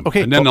of the game.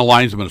 Okay, and then the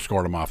linesman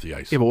escort him off the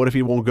ice. Yeah, but what if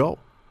he won't go?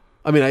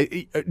 I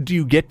mean, do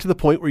you get to the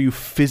point where you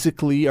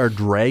physically are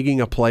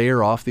dragging a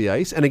player off the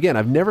ice? And again,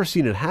 I've never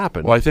seen it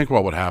happen. Well, I think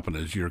what would happen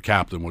is your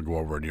captain would go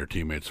over and your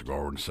teammates would go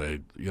over and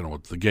say,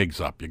 the gig's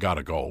up, you got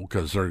to go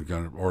because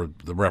or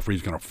the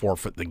referee's going to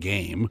forfeit the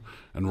game,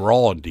 and we're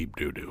all in deep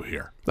doo-doo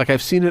here. Like,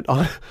 I've seen it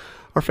on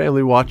our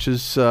family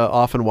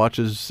often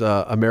watches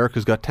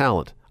America's Got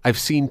Talent. I've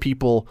seen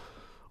people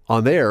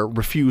on there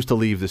refuse to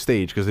leave the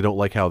stage because they don't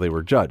like how they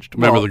were judged.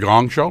 Remember the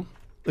Gong Show?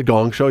 The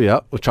Gong Show, yeah,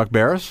 with Chuck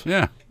Barris.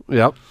 Yeah.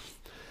 Yep.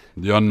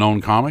 The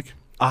unknown comic.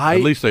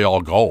 At least they all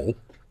go.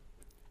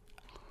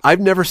 I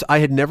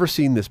had never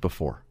seen this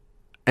before,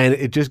 and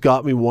it just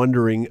got me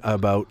wondering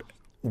about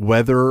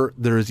whether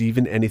there's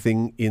even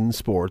anything in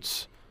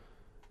sports.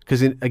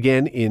 Because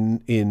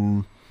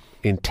in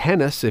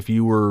tennis, if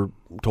you were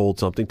told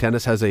something,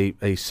 tennis has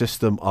a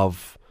system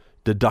of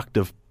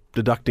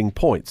deducting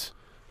points.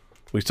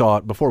 We saw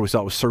it before. We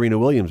saw it with Serena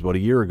Williams about a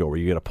year ago, where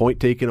you get a point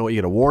taken away, you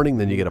get a warning,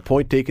 then you get a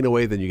point taken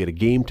away, then you get a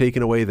game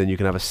taken away, then you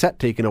can have a set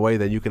taken away,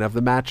 then you can have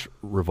the match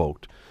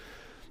revoked.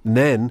 And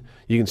then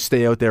you can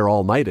stay out there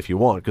all night if you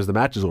want because the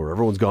match is over.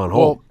 Everyone's gone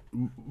home.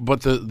 Well,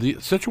 but the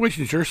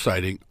situations you're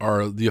citing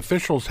are the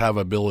officials have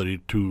ability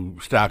to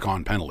stack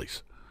on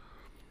penalties.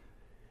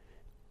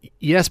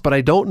 Yes, but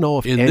I don't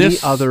know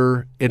if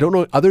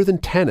other than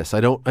tennis,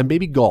 and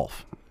maybe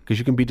golf, because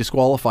you can be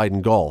disqualified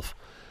in golf.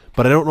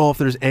 But I don't know if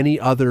there's any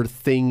other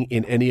thing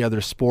in any other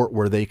sport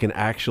where they can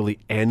actually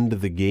end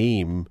the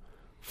game,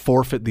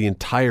 forfeit the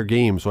entire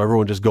game, so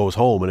everyone just goes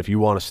home, and if you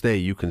want to stay,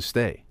 you can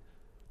stay.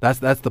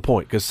 That's the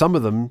point, because some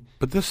of them...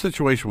 But this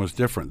situation was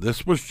different.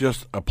 This was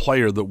just a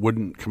player that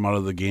wouldn't come out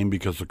of the game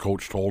because the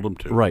coach told him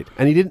to. Right,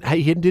 and he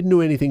didn't do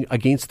anything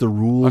against the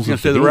rules. I was going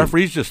to say, the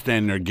referee's just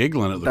standing there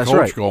giggling at the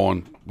coach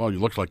going, well, you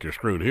look like you're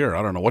screwed here.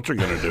 I don't know what you're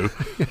going to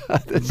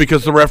do.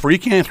 Because the referee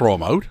can't throw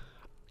him out.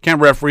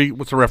 What's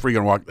the referee going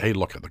to walk? Hey,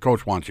 look, the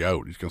coach wants you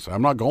out. He's going to say,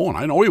 I'm not going.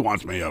 I know he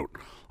wants me out.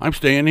 I'm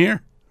staying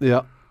here.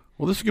 Yeah.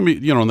 Well, this is going to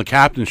be, and the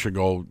captain should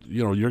go,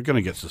 you're going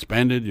to get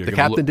suspended. The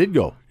captain did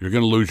go. You're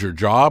going to lose your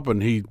job.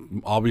 And he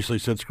obviously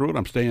said, screw it,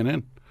 I'm staying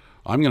in.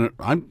 I'm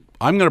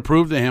going to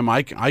prove to him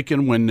I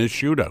can win this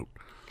shootout.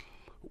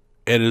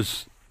 And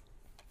his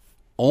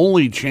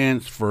only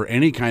chance for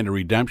any kind of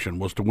redemption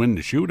was to win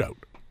the shootout.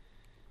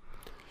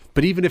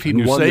 But even if he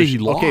lost.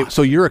 Okay,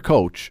 so you're a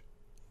coach.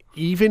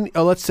 Even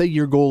let's say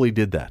your goalie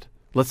did that.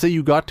 Let's say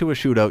you got to a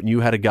shootout and you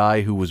had a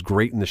guy who was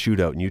great in the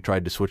shootout and you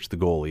tried to switch the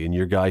goalie and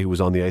your guy who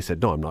was on the ice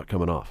said, no, I'm not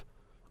coming off.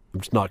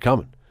 I'm just not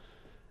coming.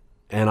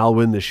 And I'll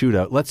win the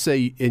shootout. Let's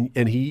say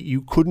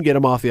you couldn't get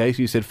him off the ice.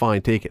 You said,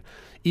 fine, take it.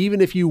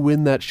 Even if you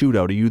win that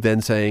shootout, are you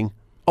then saying,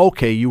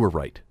 okay, you were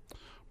right?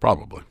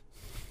 Probably.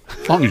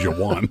 As long as you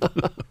won.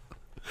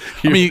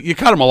 I mean, you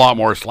cut him a lot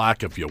more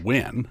slack if you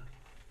win.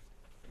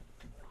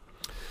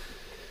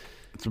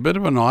 It's a bit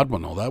of an odd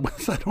one, though.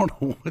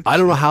 I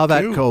don't know how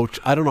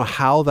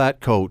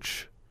that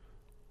coach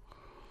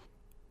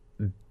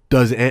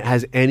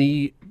has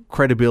any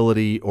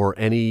credibility or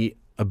any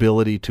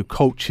ability to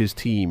coach his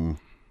team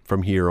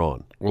from here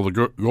on. Well, the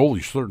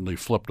goalie certainly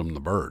flipped him the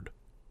bird.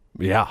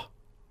 Yeah.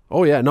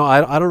 Oh, yeah. No,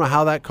 I don't know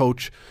how that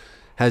coach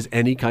has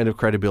any kind of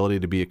credibility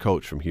to be a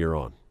coach from here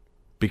on,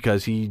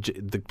 because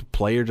the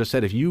player just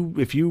said, if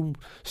you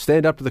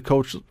stand up to the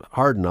coach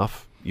hard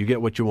enough, you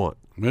get what you want.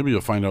 Maybe you'll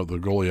find out the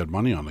goalie had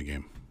money on the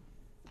game.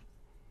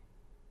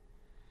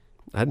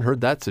 I hadn't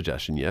heard that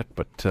suggestion yet,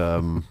 but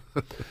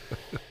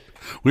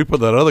we put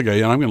that other guy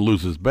in, I'm going to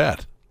lose his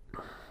bet.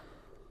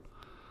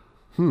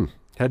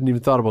 Hadn't even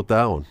thought about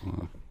that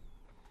one.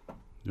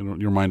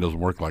 Your mind doesn't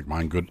work like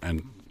mine. Good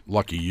and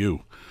lucky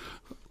you.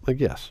 I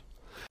guess.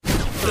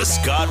 The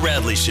Scott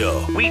Radley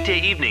Show. Weekday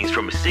evenings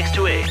from 6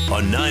 to 8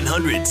 on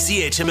 900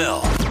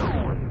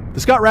 CHML. The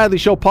Scott Radley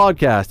Show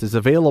podcast is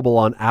available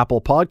on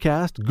Apple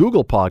Podcast,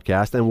 Google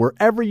Podcast, and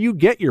wherever you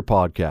get your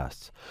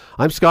podcasts.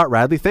 I'm Scott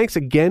Radley. Thanks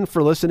again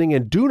for listening,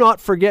 and do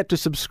not forget to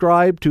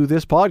subscribe to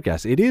this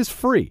podcast. It is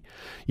free.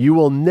 You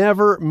will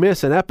never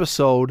miss an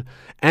episode,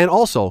 and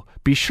also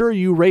be sure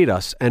you rate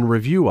us and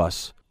review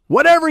us.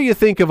 Whatever you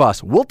think of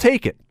us, we'll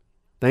take it.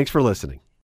 Thanks for listening.